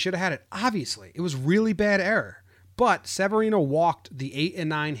routine play. He should have had it. Obviously, it was really bad error. But Severino walked the 8 and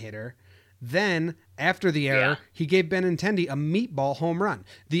 9 hitter. Then, after the error, he gave Benintendi a meatball home run.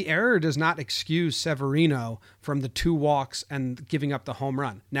 The error does not excuse Severino from the 2 walks and giving up the home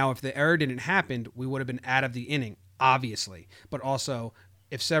run. Now, if the error didn't happen, we would have been out of the inning, obviously. But also,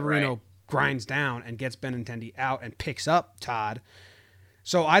 if Severino grinds down and gets Benintendi out and picks up Todd.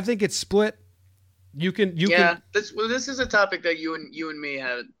 So I think it's split. This is a topic that you and me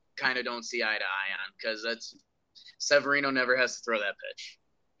have kind of don't see eye to eye on, because that's Severino never has to throw that pitch,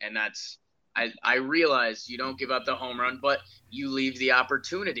 and that's I realize you don't give up the home run, but you leave the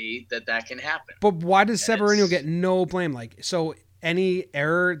opportunity that can happen. But why does Severino get no blame? So any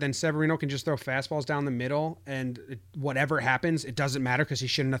error, then Severino can just throw fastballs down the middle, and whatever happens, it doesn't matter because he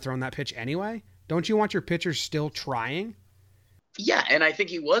shouldn't have thrown that pitch anyway. Don't you want your pitcher still trying? Yeah, and I think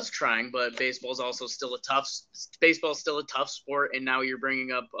he was trying, but baseball's still a tough sport, and now you're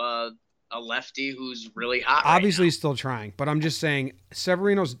bringing up a lefty who's really hot. Obviously, he's still trying, but I'm just saying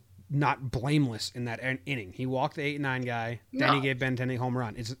Severino's not blameless in that inning. He walked the 8-9 guy, then he gave Benintendi home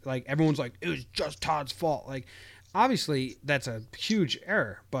run. It's like everyone's like it was just Todd's fault. Like obviously that's a huge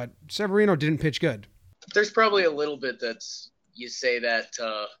error, but Severino didn't pitch good. There's probably a little bit you say that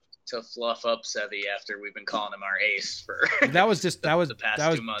to fluff up Sevy after we've been calling him our ace for that was just that was the past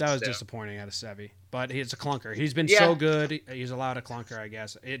 2 months. That was disappointing out of Sevy, but he's a clunker. He's been so good. He's allowed a clunker, I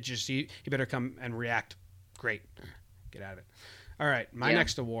guess. It just he better come and react. Great, get out of it. All right, my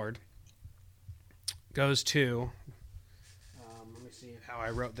next award goes to. Let me see how I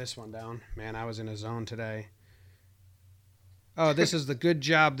wrote this one down. Man, I was in a zone today. Oh, this is the good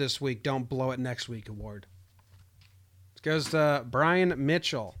job this week. Don't blow it next week award. It goes to Brian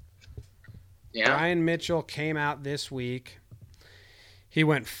Mitchell. Yeah. Brian Mitchell came out this week. He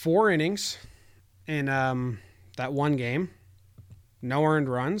went 4 innings in that one game. No earned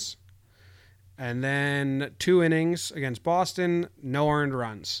runs. And then 2 innings against Boston. No earned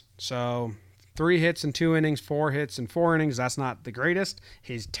runs. So 3 hits in 2 innings, 4 hits in 4 innings. That's not the greatest.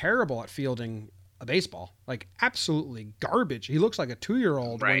 He's terrible at fielding a baseball. Like absolutely garbage. He looks like a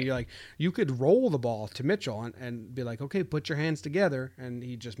 2-year-old when you're like, you could roll the ball to Mitchell and be like, okay, put your hands together, and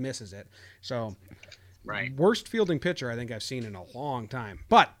he just misses it. So worst fielding pitcher I think I've seen in a long time.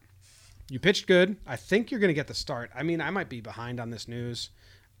 But you pitched good. I think you're going to get the start. I mean, I might be behind on this news.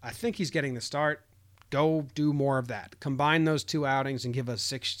 I think he's getting the start. Go do more of that. Combine those 2 outings and give us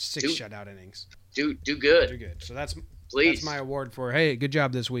 6 shutout innings. Do good. Do good. So that's Please. That's my award for, hey, good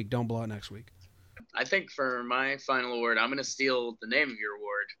job this week. Don't blow it next week. I think for my final award, I'm going to steal the name of your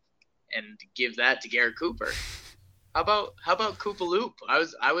award and give that to Garrett Cooper. How about Koopa Loop? I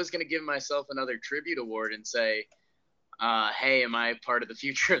was going to give myself another tribute award and say, hey, am I part of the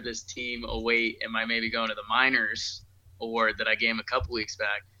future of this team? Oh, wait, am I maybe going to the minors award that I gave him a couple weeks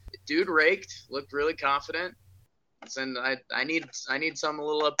back? Dude raked, looked really confident. And I need something a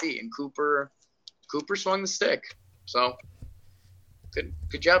little upbeat. And Cooper swung the stick. So good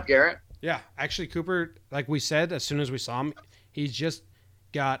job, Garrett. Yeah, actually, Cooper, like we said, as soon as we saw him, he's just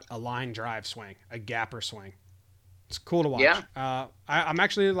got a line drive swing, a gapper swing. It's cool to watch. Yeah. I'm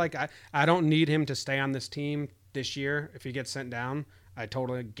actually like, I don't need him to stay on this team this year. If he gets sent down, I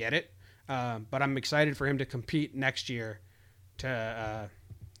totally get it. But I'm excited for him to compete next year to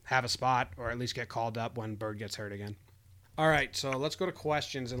have a spot or at least get called up when Bird gets hurt again. All right, so let's go to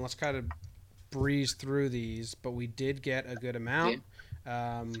questions and let's kind of breeze through these, but we did get a good amount.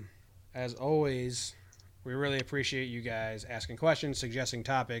 As always, we really appreciate you guys asking questions, suggesting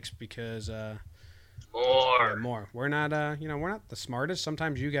topics, because more. We're not we're not the smartest.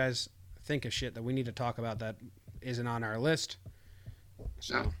 Sometimes you guys think of shit that we need to talk about that isn't on our list.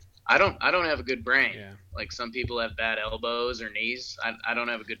 So no, I don't have a good brain. Yeah. Like some people have bad elbows or knees. I don't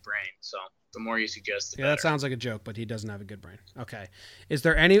have a good brain. So the more you suggest, the better. That sounds like a joke, but he doesn't have a good brain. Okay. Is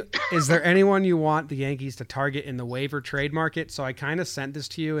there anyone you want the Yankees to target in the waiver trade market? So I kind of sent this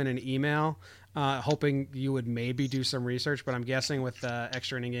to you in an email, hoping you would maybe do some research, but I'm guessing with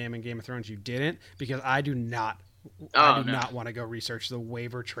Extra Inning Game and Game of Thrones you didn't, because I do not not want to go research the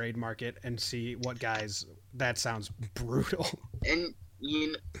waiver trade market and see what guys. That sounds brutal. And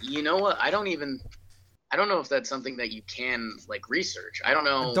you know what? I don't know if that's something that you can like research. I don't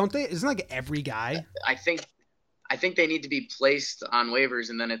know. Don't they? Isn't like every guy? I think they need to be placed on waivers,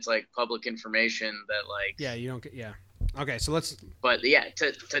 and then it's like public information that like. Yeah, you don't get. Yeah. Okay, so let's. But yeah,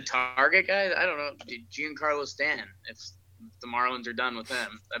 to target guys, I don't know. Giancarlo Stanton. If the Marlins are done with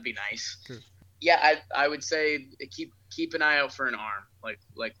him, that'd be nice. True. Yeah, I would say keep an eye out for an arm,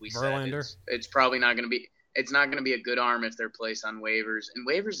 like we Verlander. said. It's probably not going to be. It's not going to be a good arm if they're placed on waivers, and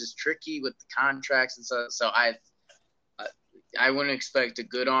waivers is tricky with the contracts and stuff. So I wouldn't expect a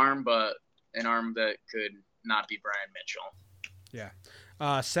good arm, but an arm that could not be Brian Mitchell. Yeah,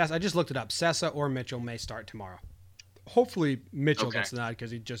 I just looked it up. Sessa or Mitchell may start tomorrow. Hopefully Mitchell gets the nod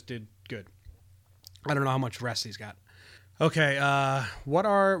because he just did good. I don't know how much rest he's got. Okay, what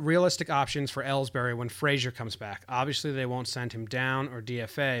are realistic options for Ellsbury when Frazier comes back? Obviously, they won't send him down or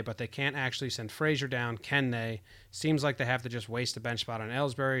DFA, but they can't actually send Frazier down, can they? Seems like they have to just waste the bench spot on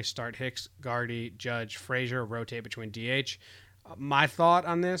Ellsbury, start Hicks, Gardy, Judge, Frazier, rotate between DH. My thought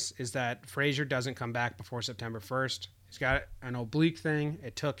on this is that Frazier doesn't come back before September 1st. He's got an oblique thing.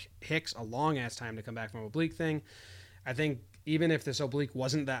 It took Hicks a long-ass time to come back from an oblique thing. I think even if this oblique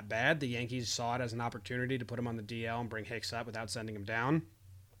wasn't that bad, the Yankees saw it as an opportunity to put him on the DL and bring Hicks up without sending him down.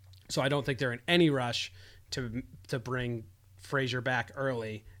 So I don't think they're in any rush to bring Frazier back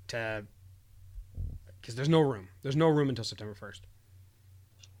early because there's no room. There's no room until September 1st.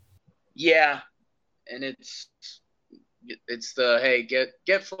 Yeah, and it's the hey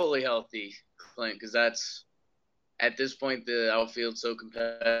get fully healthy, Clint, because that's at this point the outfield's so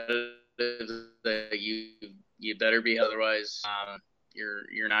competitive that you better be, otherwise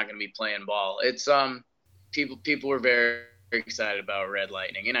you're not going to be playing ball. It's people were very excited about Red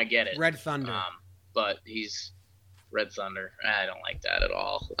Lightning, and I get it. Red Thunder. But he's Red Thunder. I don't like that at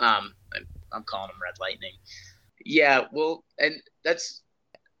all. I'm calling him Red Lightning. Yeah, well, and that's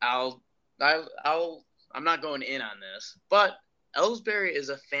I'm not going in on this, but Ellsbury is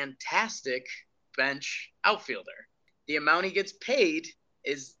a fantastic bench outfielder. The amount he gets paid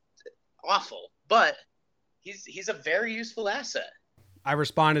is awful, but he's a very useful asset. I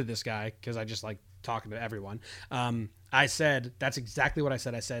responded to this guy because I just like talking to everyone. I said, that's exactly what I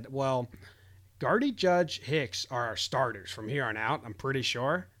said. I said, well, Gardy, Judge, Hicks are our starters from here on out, I'm pretty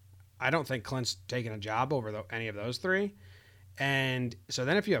sure. I don't think Clint's taking a job over any of those three. And so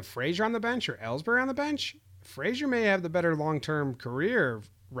then if you have Frazier on the bench or Ellsbury on the bench, Frazier may have the better long-term career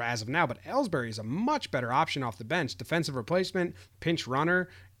as of now, but Ellsbury is a much better option off the bench. Defensive replacement, pinch runner,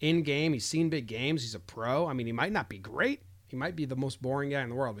 in-game. He's seen big games. He's a pro. I mean, he might not be great. He might be the most boring guy in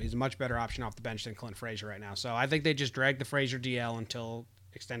the world, but he's a much better option off the bench than Clint Frazier right now. So I think they just drag the Frazier DL until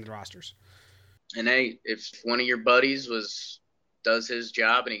extended rosters. And hey, if one of your buddies does his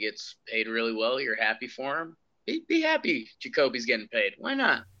job and he gets paid really well, you're happy for him. Be happy Jacoby's getting paid. Why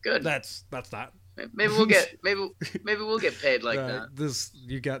not? Good. That's not. Maybe we'll get paid like that.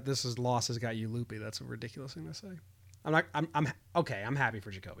 This loss has got you loopy. That's a ridiculous thing to say. I'm okay. I'm happy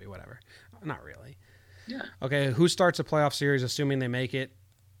for Jacoby. Whatever. Not really. Yeah. Okay, who starts a playoff series, assuming they make it,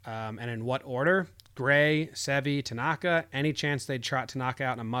 and in what order? Gray, Sevy, Tanaka. Any chance they'd trot Tanaka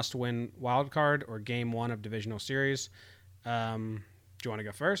out in a must-win wild card or game 1 of divisional series? Do you want to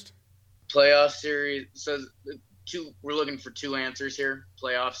go first? Playoff series. So we're looking for 2 answers here: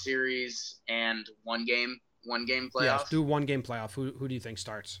 playoff series and one game playoff. Yes, do 1 game playoff. Who do you think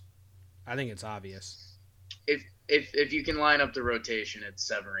starts? I think it's obvious. If you can line up the rotation, it's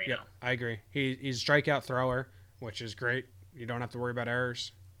Severino. Yep, I agree. He's a strikeout thrower, which is great. You don't have to worry about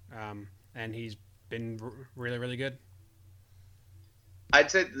errors, and he's been really, really good.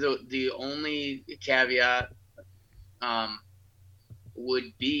 I'd say the only caveat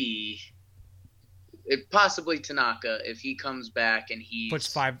would be possibly Tanaka if he comes back and he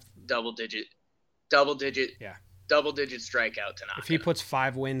puts 5 double digit strikeout Tanaka. If he puts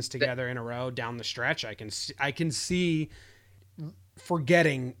 5 wins together in a row down the stretch, I can see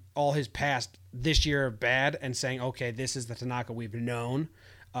forgetting all his past this year of bad and saying, okay, this is the Tanaka we've known.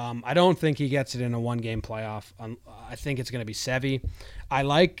 I don't think he gets it in a 1-game playoff. I think it's going to be Sevy. I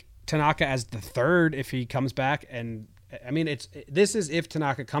like Tanaka as the third if he comes back, and I mean this is if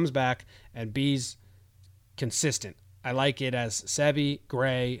Tanaka comes back and B's consistent. I like it as Sevy,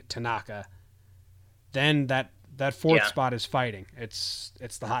 Gray, Tanaka. Then that 4th spot is fighting. It's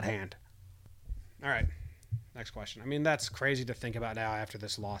the hot hand. All right, next question. I mean, that's crazy to think about now after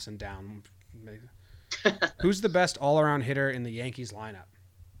this loss and down. Who's the best all-around hitter in the Yankees lineup?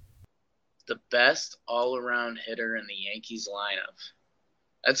 The best all-around hitter in the Yankees lineup.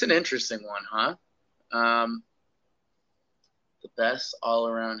 That's an interesting one, huh? The best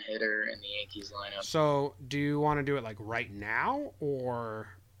all-around hitter in the Yankees lineup. So, do you want to do it like right now or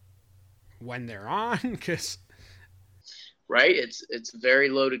when they're on? Because right, it's a very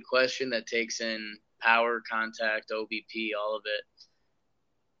loaded question that takes in power, contact, OBP, all of it.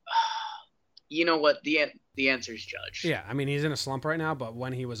 You know what? The answer is Judge. Yeah, I mean, he's in a slump right now, but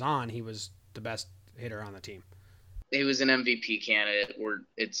when he was on, he was the best hitter on the team. He was an MVP candidate, or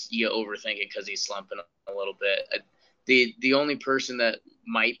you overthink it because he's slumping a little bit. The only person that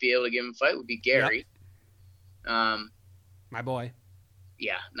might be able to give him a fight would be Gary. Yep. My boy.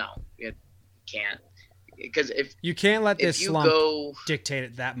 Yeah, no, it can't. Because if you can't let this slump dictate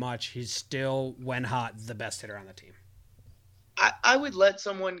it that much, he's still, when hot, the best hitter on the team. I would let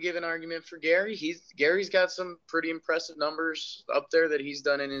someone give an argument for Gary. Gary's got some pretty impressive numbers up there that he's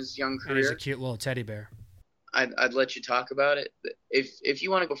done in his young career. And he's a cute little teddy bear. I'd let you talk about it. If you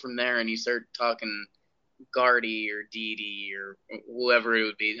want to go from there and you start talking Gardy or Didi or whoever it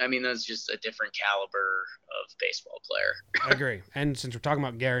would be, I mean, that's just a different caliber of baseball player. I agree. And since we're talking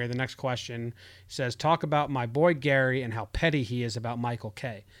about Gary, the next question says, talk about my boy Gary and how petty he is about Michael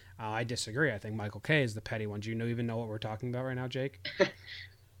Kay. I disagree. I think Michael Kay is the petty one. Do you even know what we're talking about right now, Jake?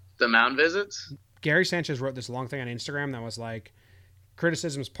 The mound visits? Gary Sanchez wrote this long thing on Instagram that was like,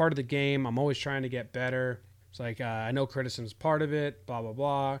 criticism is part of the game. I'm always trying to get better. It's like, I know criticism is part of it, blah, blah,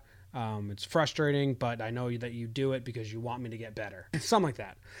 blah. It's frustrating, but I know that you do it because you want me to get better. Something like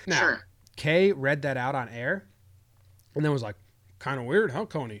that. Now, sure. Kay read that out on air and then was like, kind of weird, huh,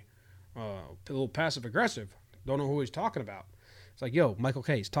 Coney? A little passive-aggressive. Don't know who he's talking about. It's like, yo, Michael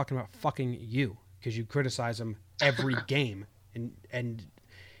Kay, he's talking about fucking you because you criticize him every game. And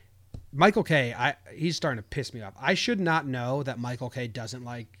Michael Kay, he's starting to piss me off. I should not know that Michael Kay doesn't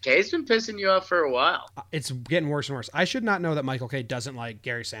like... Kay's been pissing you off for a while. It's getting worse and worse. I should not know that Michael Kay doesn't like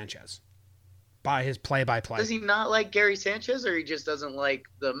Gary Sanchez by his play-by-play. Does he not like Gary Sanchez, or he just doesn't like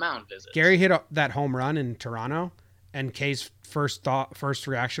the mound visits? Gary hit that home run in Toronto, and Kay's first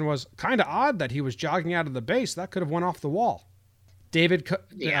reaction was kind of odd that he was jogging out of the base. That could have went off the wall. David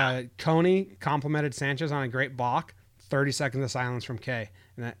Coney complimented Sanchez on a great block. 30 seconds of silence from Kay.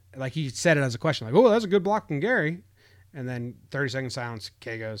 And that, he said it as a question, like, oh, that's a good block from Gary. And then 30 seconds silence,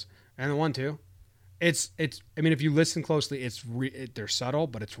 Kay goes, and the 1-2. I mean, if you listen closely, they're subtle,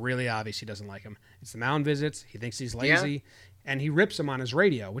 but it's really obvious he doesn't like him. It's the mound visits. He thinks he's lazy, and he rips him on his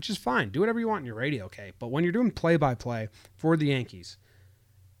radio, which is fine. Do whatever you want in your radio, okay? But when you're doing play-by-play for the Yankees,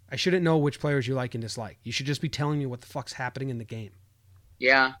 I shouldn't know which players you like and dislike. You should just be telling me what the fuck's happening in the game.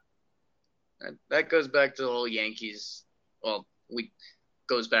 Yeah. That goes back to the whole Yankees. Well,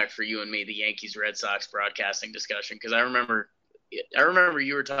 goes back for you and me, the Yankees Red Sox broadcasting discussion, because I remember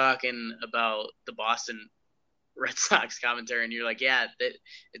you were talking about the Boston Red Sox commentary, and you're like, yeah,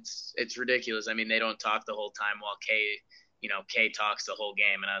 it's ridiculous. I mean, they don't talk the whole time while Kay talks the whole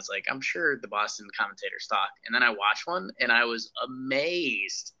game. And I was like, I'm sure the Boston commentators talk. And then I watched one, and I was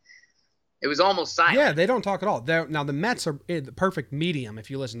amazed. It was almost silent. Yeah, they don't talk at all. Now, the Mets are the perfect medium.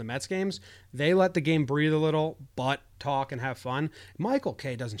 If you listen to Mets games, they let the game breathe a little, but talk and have fun. Michael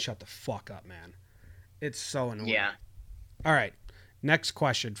Kay doesn't shut the fuck up, man. It's so annoying. Yeah. All right. Next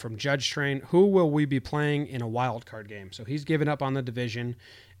question from Judge Train. Who will we be playing in a wild card game? So he's given up on the division,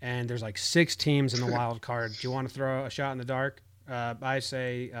 and there's like 6 teams in the wild card. Do you want to throw a shot in the dark? I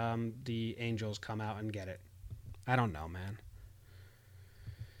say the Angels come out and get it. I don't know, man.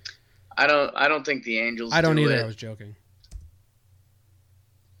 I don't think the Angels. I don't do either. It. I was joking.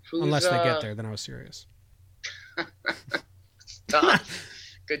 Who's, Unless they get there, then I was serious.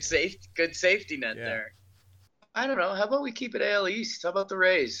 Good safety net there. I don't know. How about we keep it AL East? How about the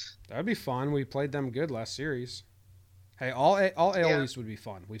Rays? That'd be fun. We played them good last series. Hey, all AL East would be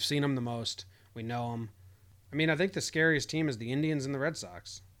fun. We've seen them the most. We know them. I mean, I think the scariest team is the Indians and the Red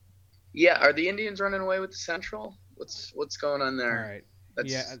Sox. Yeah, are the Indians running away with the Central? What's going on there? All right. That's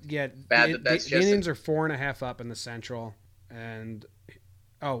yeah. Bad. The Indians are 4.5 up in the Central, and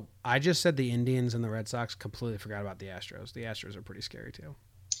I just said the Indians and the Red Sox. Completely forgot about the Astros. The Astros are pretty scary too.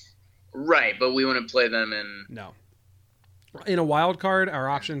 Right, but we wouldn't play them in. No. In a wild card, our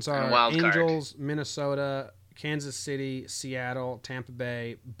options are Angels, Minnesota, Kansas City, Seattle, Tampa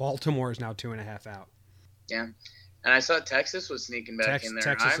Bay. Baltimore is now 2.5 out. Yeah, and I saw Texas was sneaking back in there.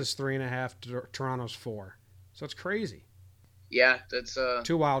 Texas is 3.5. Toronto's 4. So it's crazy. Yeah, that's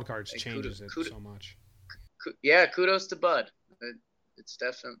 2 wild cards changes it so much. Yeah, kudos to Bud. It's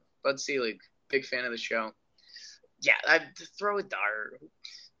definitely Bud Selig, big fan of the show. Yeah, I'd throw a dart.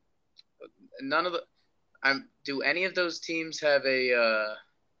 Do any of those teams have a?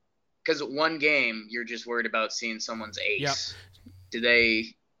 Because one game you're just worried about seeing someone's ace. Yep. Do they?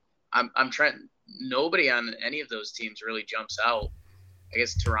 I'm trying. Nobody on any of those teams really jumps out. I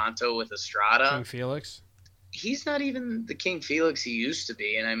guess Toronto with Estrada. King Felix. He's not even the King Felix he used to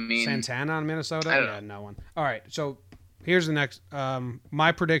be, and I mean Santana on Minnesota. I don't know. No one. All right, so here's the next.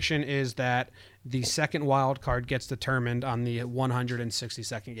 My prediction is that the second wild card gets determined on the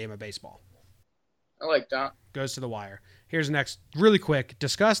 162nd game of baseball. I like that. Goes to the wire. Here's the next. Really quick.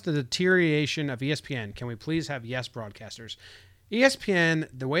 Discuss the deterioration of ESPN. Can we please have yes broadcasters? ESPN,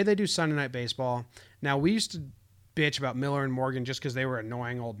 the way they do Sunday Night Baseball. Now, we used to bitch about Miller and Morgan just because they were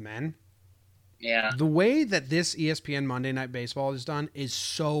annoying old men. Yeah. The way that this ESPN Monday Night Baseball is done is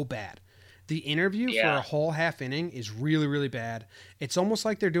so bad. The interview for a whole half inning is really, really bad. It's almost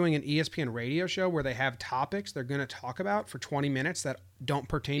like they're doing an ESPN radio show where they have topics they're going to talk about for 20 minutes that don't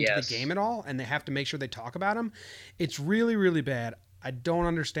pertain to the game at all, and they have to make sure they talk about them. It's really, really bad. I don't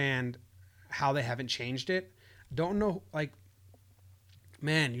understand how they haven't changed it. Don't know, like,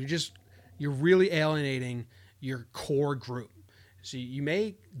 man, you're really alienating your core group. So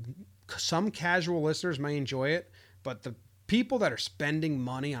some casual listeners may enjoy it, but the people that are spending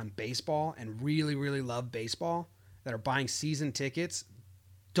money on baseball and really, really love baseball, that are buying season tickets,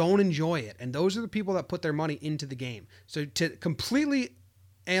 don't enjoy it. And those are the people that put their money into the game. So to completely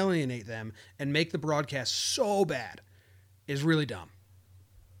alienate them and make the broadcast so bad is really dumb.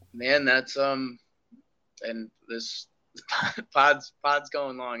 Man, that's and this pod's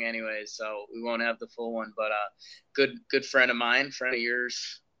going long anyway, so we won't have the full one. But good friend of mine, friend of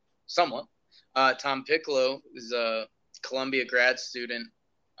yours, somewhat. Tom Piccolo is a Columbia grad student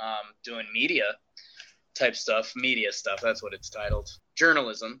doing media stuff, that's what it's titled,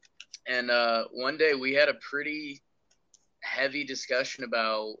 journalism. And one day we had a pretty heavy discussion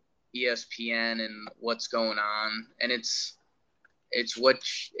about ESPN and what's going on, and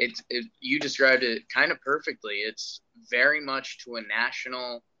you described it kind of perfectly. It's very much to a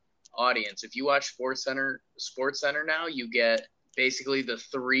national audience. If you watch SportsCenter now, you get basically the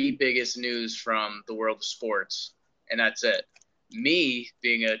 3 biggest news from the world of sports. And that's it. Me,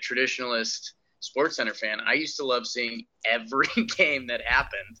 being a traditionalist SportsCenter fan, I used to love seeing every game that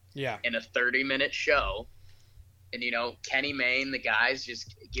happened in a 30-minute show. And, Kenny Mayne, the guys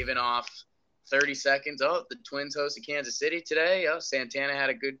just giving off 30 seconds. Oh, the Twins hosted Kansas City today. Oh, Santana had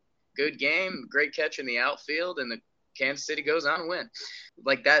a good game, great catch in the outfield, and the Kansas City goes on to win.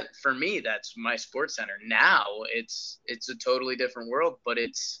 Like that, for me, that's my SportsCenter. Now it's a totally different world, but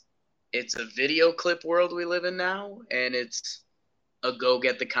it's a video clip world we live in now, and it's a go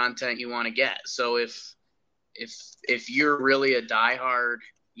get the content you want to get. So if you're really a diehard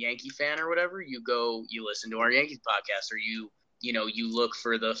Yankee fan or whatever, you listen to our Yankees podcast, or you look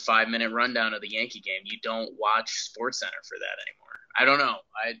for the 5-minute rundown of the Yankee game. You don't watch SportsCenter for that anymore. I don't know.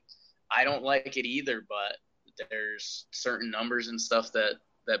 I don't like it either, but there's certain numbers and stuff that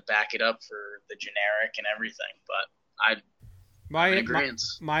back it up for the generic and everything. But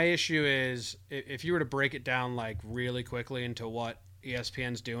my issue is, if you were to break it down like really quickly into what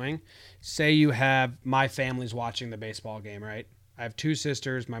ESPN's doing, say you have my family's watching the baseball game, right? I have 2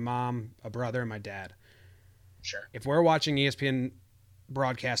 sisters, my mom, a brother, and my dad. Sure. If we're watching ESPN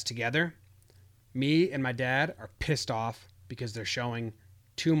broadcast together, Me and my dad are pissed off because they're showing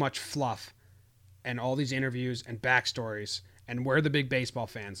too much fluff and all these interviews and backstories. And we're the big baseball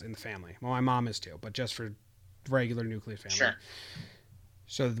fans in the family. Well, my mom is too, but just for regular nuclear family. Sure.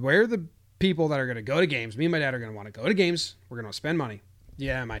 So we're the people that are going to go to games. Me and my dad are going to want to go to games. We're going to spend money.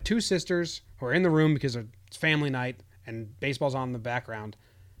 Yeah, my two sisters who are in the room because it's family night and baseball's on in the background.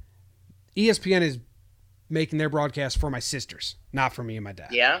 ESPN is making their broadcast for my sisters, not for me and my dad.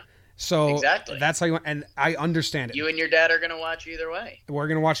 Yeah. So exactly. That's how you want, and I understand it. You and your dad are going to watch either way. We're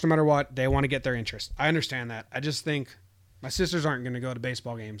going to watch no matter what. They want to get their interest. I understand that. I just think my sisters aren't going to go to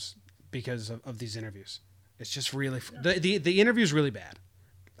baseball games because of these interviews. It's just really the interview is really bad.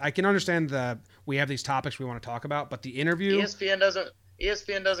 I can understand that we have these topics we want to talk about, but the interview ESPN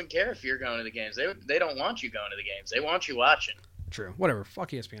doesn't care if you're going to the games. They don't want you going to the games. They want you watching. True. Whatever.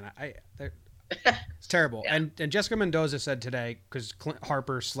 Fuck ESPN. It's terrible. Yeah. And Jessica Mendoza said today, because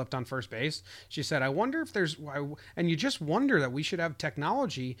Harper slipped on first base, she said, I wonder if there's, and you just wonder that we should have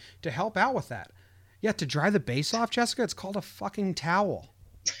technology to help out with that. Yeah, to dry the base off, Jessica, it's called a fucking towel.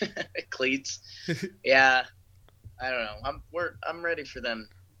 Cleats. Yeah. I don't know. I'm ready for them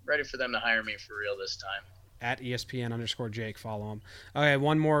to hire me for real this time. At ESPN_Jake, follow him. Okay,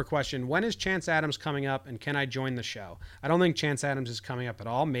 one more question. When is Chance Adams coming up, and can I join the show? I don't think Chance Adams is coming up at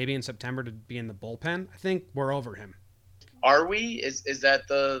all. Maybe in September to be in the bullpen. I think we're over him. Are we? Is that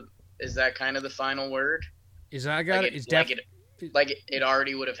kind of the final word? Is that got it? Like it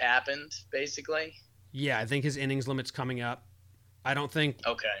already would have happened, basically? Yeah, I think his innings limit's coming up. I don't think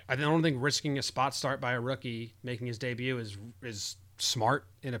risking a spot start by a rookie making his debut is smart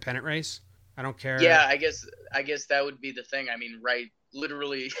in a pennant race. I don't care. Yeah, I guess that would be the thing. I mean, right,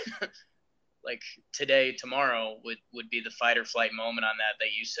 literally, like tomorrow would be the fight or flight moment on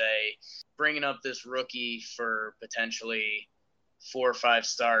that you say, bringing up this rookie for potentially 4 or 5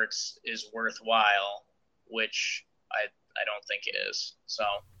 starts is worthwhile, which I don't think it is. So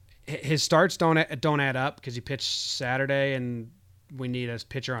his starts don't add up because he pitched Saturday and we need a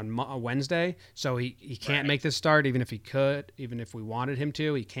pitcher on Wednesday, so he can't make this start even if he could, even if we wanted him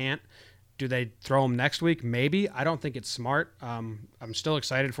to, he can't. Do they throw him next week? Maybe. I don't think it's smart. I'm still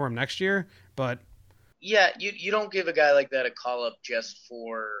excited for him next year, but yeah, you don't give a guy like that a call up just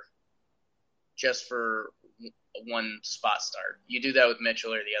for one spot start. You do that with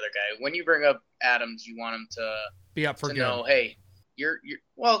Mitchell or the other guy. When you bring up Adams, you want him to be up for good. Know, hey, you're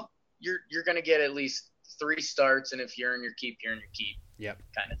going to get at least 3 starts, and if you're in your keep, you're in your keep. Yep.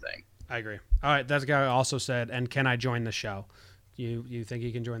 Kind of thing. I agree. All right, that guy also said, and can I join the show? You think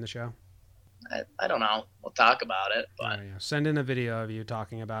he can join the show? I don't know. We'll talk about it, but send in a video of you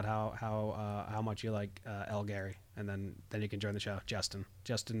talking about how much you like El Gary, and then you can join the show.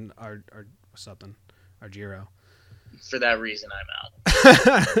 Justin or something, Argiro. For that reason, I'm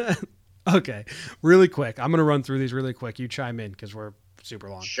out. Okay, really quick. I'm gonna run through these really quick. You chime in because we're super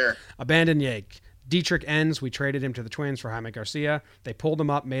long. Sure. Abandoned Yank. Dietrich ends. We traded him to the Twins for Jaime Garcia. They pulled him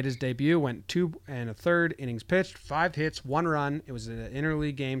up, made his debut, went 2 1/3 innings pitched, 5 hits, 1 run. It was an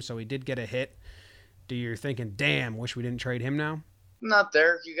interleague game, so he did get a hit. Do you thinking, damn, wish we didn't trade him now? Not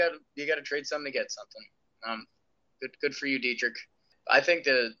there. You got to trade something to get something. Good for you, Dietrich. I think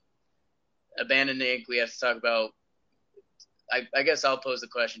the abandoned Yank we have to talk about. I guess I'll pose the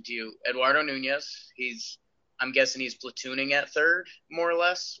question to you, Eduardo Nunez. I'm guessing he's platooning at third, more or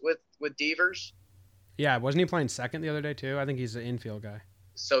less, with Devers. Yeah, wasn't he playing second the other day too? I think he's an infield guy.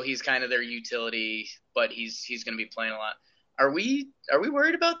 So he's kind of their utility, but he's going to be playing a lot. Are we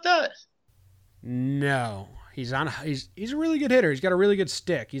worried about that? No, he's a really good hitter. He's got a really good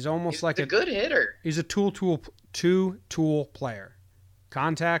stick. He's almost like a good hitter. He's a two-tool player,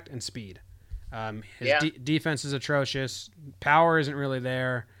 contact and speed. His defense is atrocious. Power isn't really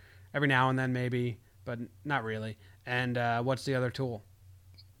there. Every now and then maybe, but not really. And what's the other tool?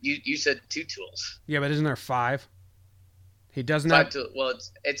 You said 2 tools. Yeah, but isn't there 5? He doesn't 5 have. Well,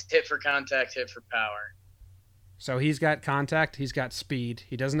 it's hit for contact, hit for power. So he's got contact, he's got speed.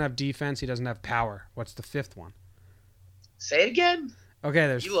 He doesn't have defense, he doesn't have power. What's the 5th one? Say it again.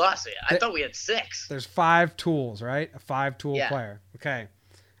 Okay, you lost it. I thought we had 6. There's 5 tools, right? A 5-tool player. Okay.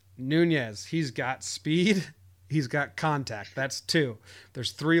 Nunez, he's got speed, he's got contact. That's 2.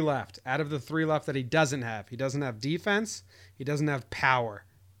 There's 3 left. Out of the 3 left that he doesn't have defense, he doesn't have power.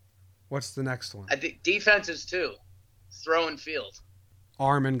 What's the next one? I think defense is 2. Throw and field.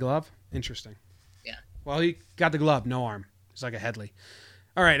 Arm and glove? Interesting. Yeah. Well, he got the glove, no arm. He's like a Headley.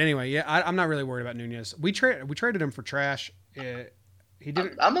 All right, anyway, yeah, I'm not really worried about Nunez. We traded him for trash. He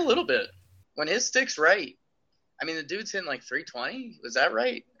didn't. I'm a little bit. When his stick's right, I mean, the dude's hitting like 320. Was that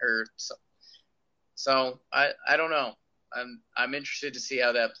right? Or so I don't know. I'm interested to see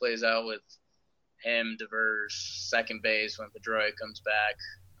how that plays out with him, Devers, second base when Pedroia comes back.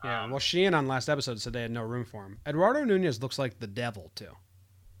 Yeah, well, Sheehan on last episode said they had no room for him. Eduardo Nunez looks like the devil, too.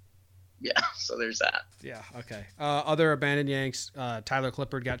 Yeah, so there's that. Yeah, okay. Other abandoned Yanks, Tyler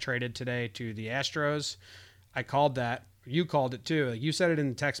Clippard got traded today to the Astros. I called that. You called it, too. You said it in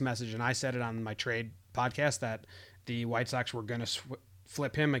the text message, and I said it on my trade podcast that the White Sox were going to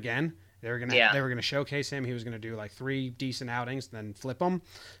flip him again. They were gonna showcase him. He was gonna do like 3 decent outings, then flip him.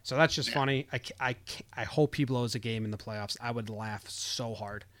 So that's just funny. I hope he blows a game in the playoffs. I would laugh so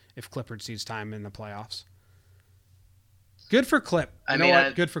hard if Clippard sees time in the playoffs. Good for Clip.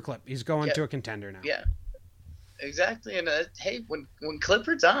 Good for Clip. He's going to a contender now. Yeah, exactly. And hey, when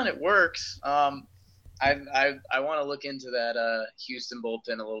Clippard's on, it works. I want to look into that Houston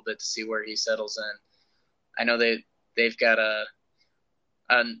bullpen a little bit to see where he settles in. I know they've got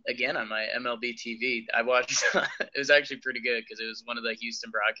again, on my MLB TV, I watched. It was actually pretty good because it was one of the Houston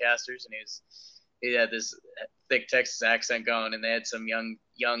broadcasters, and he had this thick Texas accent going, and they had some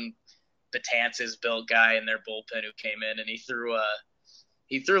young Betances built guy in their bullpen who came in, and he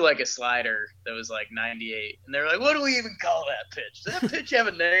threw like a slider that was like 98, and they're like, "What do we even call that pitch? Does that pitch have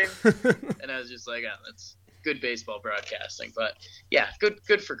a name?" And I was just like, "Oh, that's good baseball broadcasting." But yeah,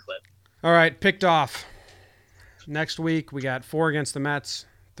 good for Clip. All right, picked off. Next week, we got 4 against the Mets,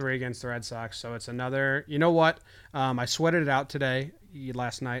 3 against the Red Sox. So it's another, you know what? I sweated it out today,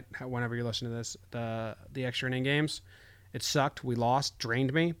 last night, whenever you listen to this, the extra inning games. It sucked. We lost,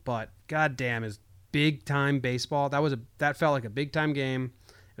 drained me, but goddamn, is big time baseball. That felt like a big time game.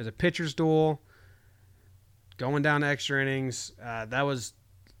 It was a pitcher's duel, going down to extra innings. That was,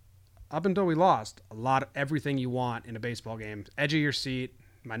 up until we lost, a lot of everything you want in a baseball game. Edge of your seat.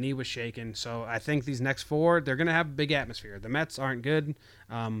 My knee was shaking. So I think these next 4, they're going to have a big atmosphere. The Mets aren't good.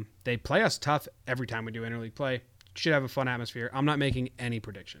 They play us tough every time we do interleague play. Should have a fun atmosphere. I'm not making any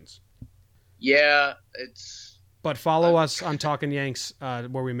predictions. Yeah, But follow us on Talking Yanks,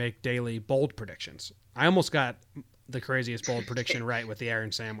 where we make daily bold predictions. I almost got the craziest bold prediction right with the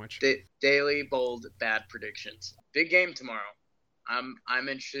Aaron sandwich. Daily bold bad predictions. Big game tomorrow. I'm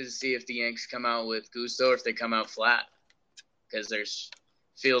interested to see if the Yanks come out with gusto or if they come out flat, because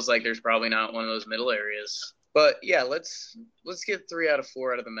feels like there's probably not one of those middle areas. But yeah, let's get 3 out of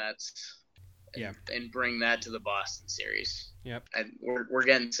 4 out of the Mets. And bring that to the Boston series. Yep. And we're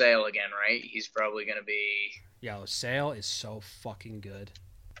getting Sale again, right? He's probably going to be. Yeah, Sale is so fucking good.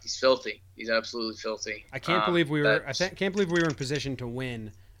 He's filthy. He's absolutely filthy. I can't believe we were. Can't believe we were in position to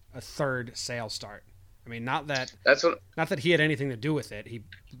win a 3rd Sale start. I mean, not that he had anything to do with it. He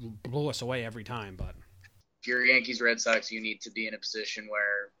blew us away every time, but. If you're Yankees, Red Sox, you need to be in a position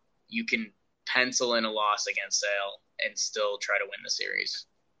where you can pencil in a loss against Sale and still try to win the series,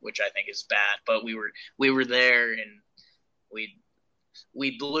 which I think is bad. But we were there, and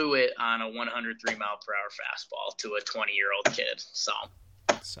we blew it on a 103-mile-per-hour fastball to a 20-year-old kid. So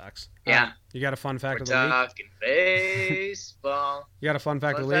sucks. Yeah, you got a fun fact of the week. Talking baseball. You got a fun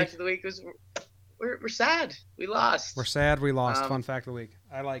fact of the week. Fun fact of the week was we're sad. We lost. We're sad. We lost. Fun fact of the week.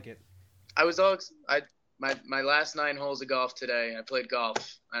 I like it. I was My last 9 holes of golf today, I played golf,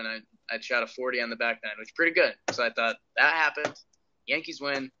 and I shot a 40 on the back nine, which is pretty good. So I thought, that happened. Yankees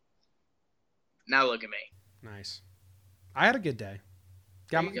win. Now look at me. Nice. I had a good day.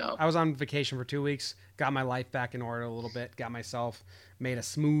 I was on vacation for 2 weeks. Got my life back in order a little bit. Got myself, made a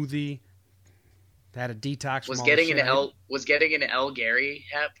smoothie. Had a detox. Was getting an El Gary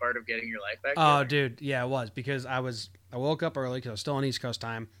hat part of getting your life back? Oh, dude, yeah, it was, because I woke up early because I was still on East Coast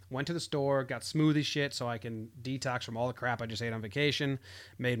time. Went to the store, got smoothie shit so I can detox from all the crap I just ate on vacation.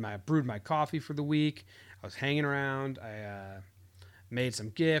 Brewed my coffee for the week. I was hanging around. I made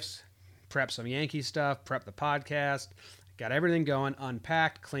some gifts, prepped some Yankee stuff, prepped the podcast. Got everything going,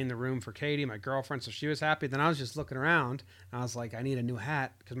 unpacked, cleaned the room for Katie, my girlfriend, so she was happy. Then I was just looking around, and I was like, I need a new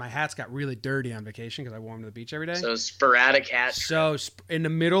hat, because my hats got really dirty on vacation because I wore them to the beach every day. So sporadic hat. So in the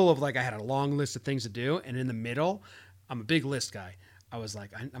middle of, I had a long list of things to do, and in the middle, I'm a big list guy. I was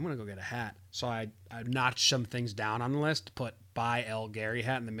like, I'm going to go get a hat. So I notched some things down on the list, put buy El Gary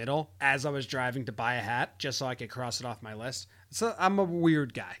hat in the middle as I was driving to buy a hat, just so I could cross it off my list. So I'm a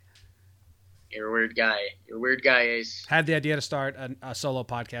weird guy. You're a weird guy. You're a weird guy, Ace. Had the idea to start a solo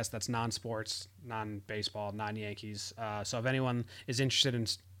podcast that's non-sports, non-baseball, non-Yankees. So if anyone is interested in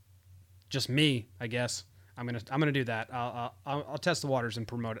just me, I guess I'm gonna do that. I'll test the waters and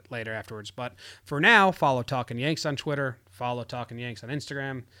promote it later afterwards. But for now, follow Talking Yanks on Twitter. Follow Talking Yanks on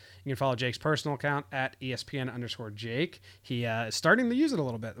Instagram. You can follow Jake's personal account at ESPN_Jake. He is starting to use it a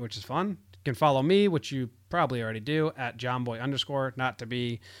little bit, which is fun. You can follow me, which you probably already do, at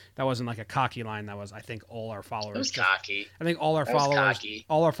JohnBoy_. That wasn't like a cocky line. That was, I think, all our followers. It was cocky. I think all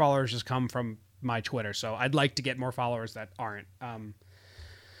our followers just come from my Twitter. So I'd like to get more followers that aren't.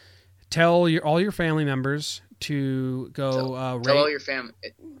 Tell all your family members to go tell all your family.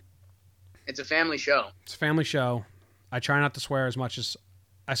 It's a family show. It's a family show. I try not to swear as much as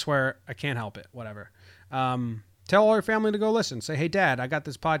I swear. I can't help it. Whatever. Tell all your family to go listen. Say, hey, Dad, I got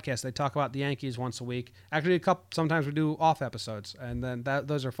this podcast. They talk about the Yankees once a week. Actually, sometimes we do off episodes, and then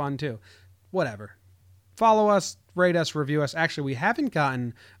those are fun too. Whatever. Follow us, rate us, review us. Actually, we haven't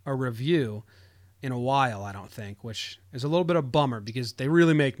gotten a review in a while, I don't think, which is a little bit of a bummer because they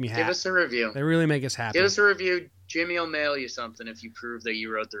really make me happy. Give us a review. They really make us happy. Give us a review. Jimmy will mail you something if you prove that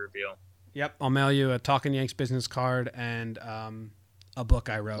you wrote the review. Yep, I'll mail you a Talking Yanks business card and a book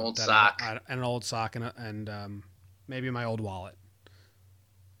I wrote. Old sock. And an old sock and maybe my old wallet.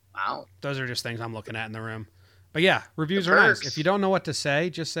 Wow. Those are just things I'm looking at in the room. But yeah, reviews are nice. If you don't know what to say,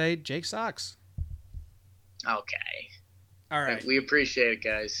 just say Jake sucks. Okay. All right. We appreciate it,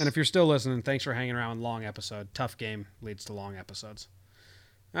 guys. And if you're still listening, thanks for hanging around. Long episode. Tough game leads to long episodes.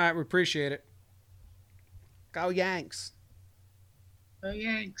 All right, we appreciate it. Go Yanks. Go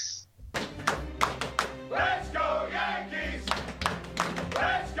Yanks. Let's go!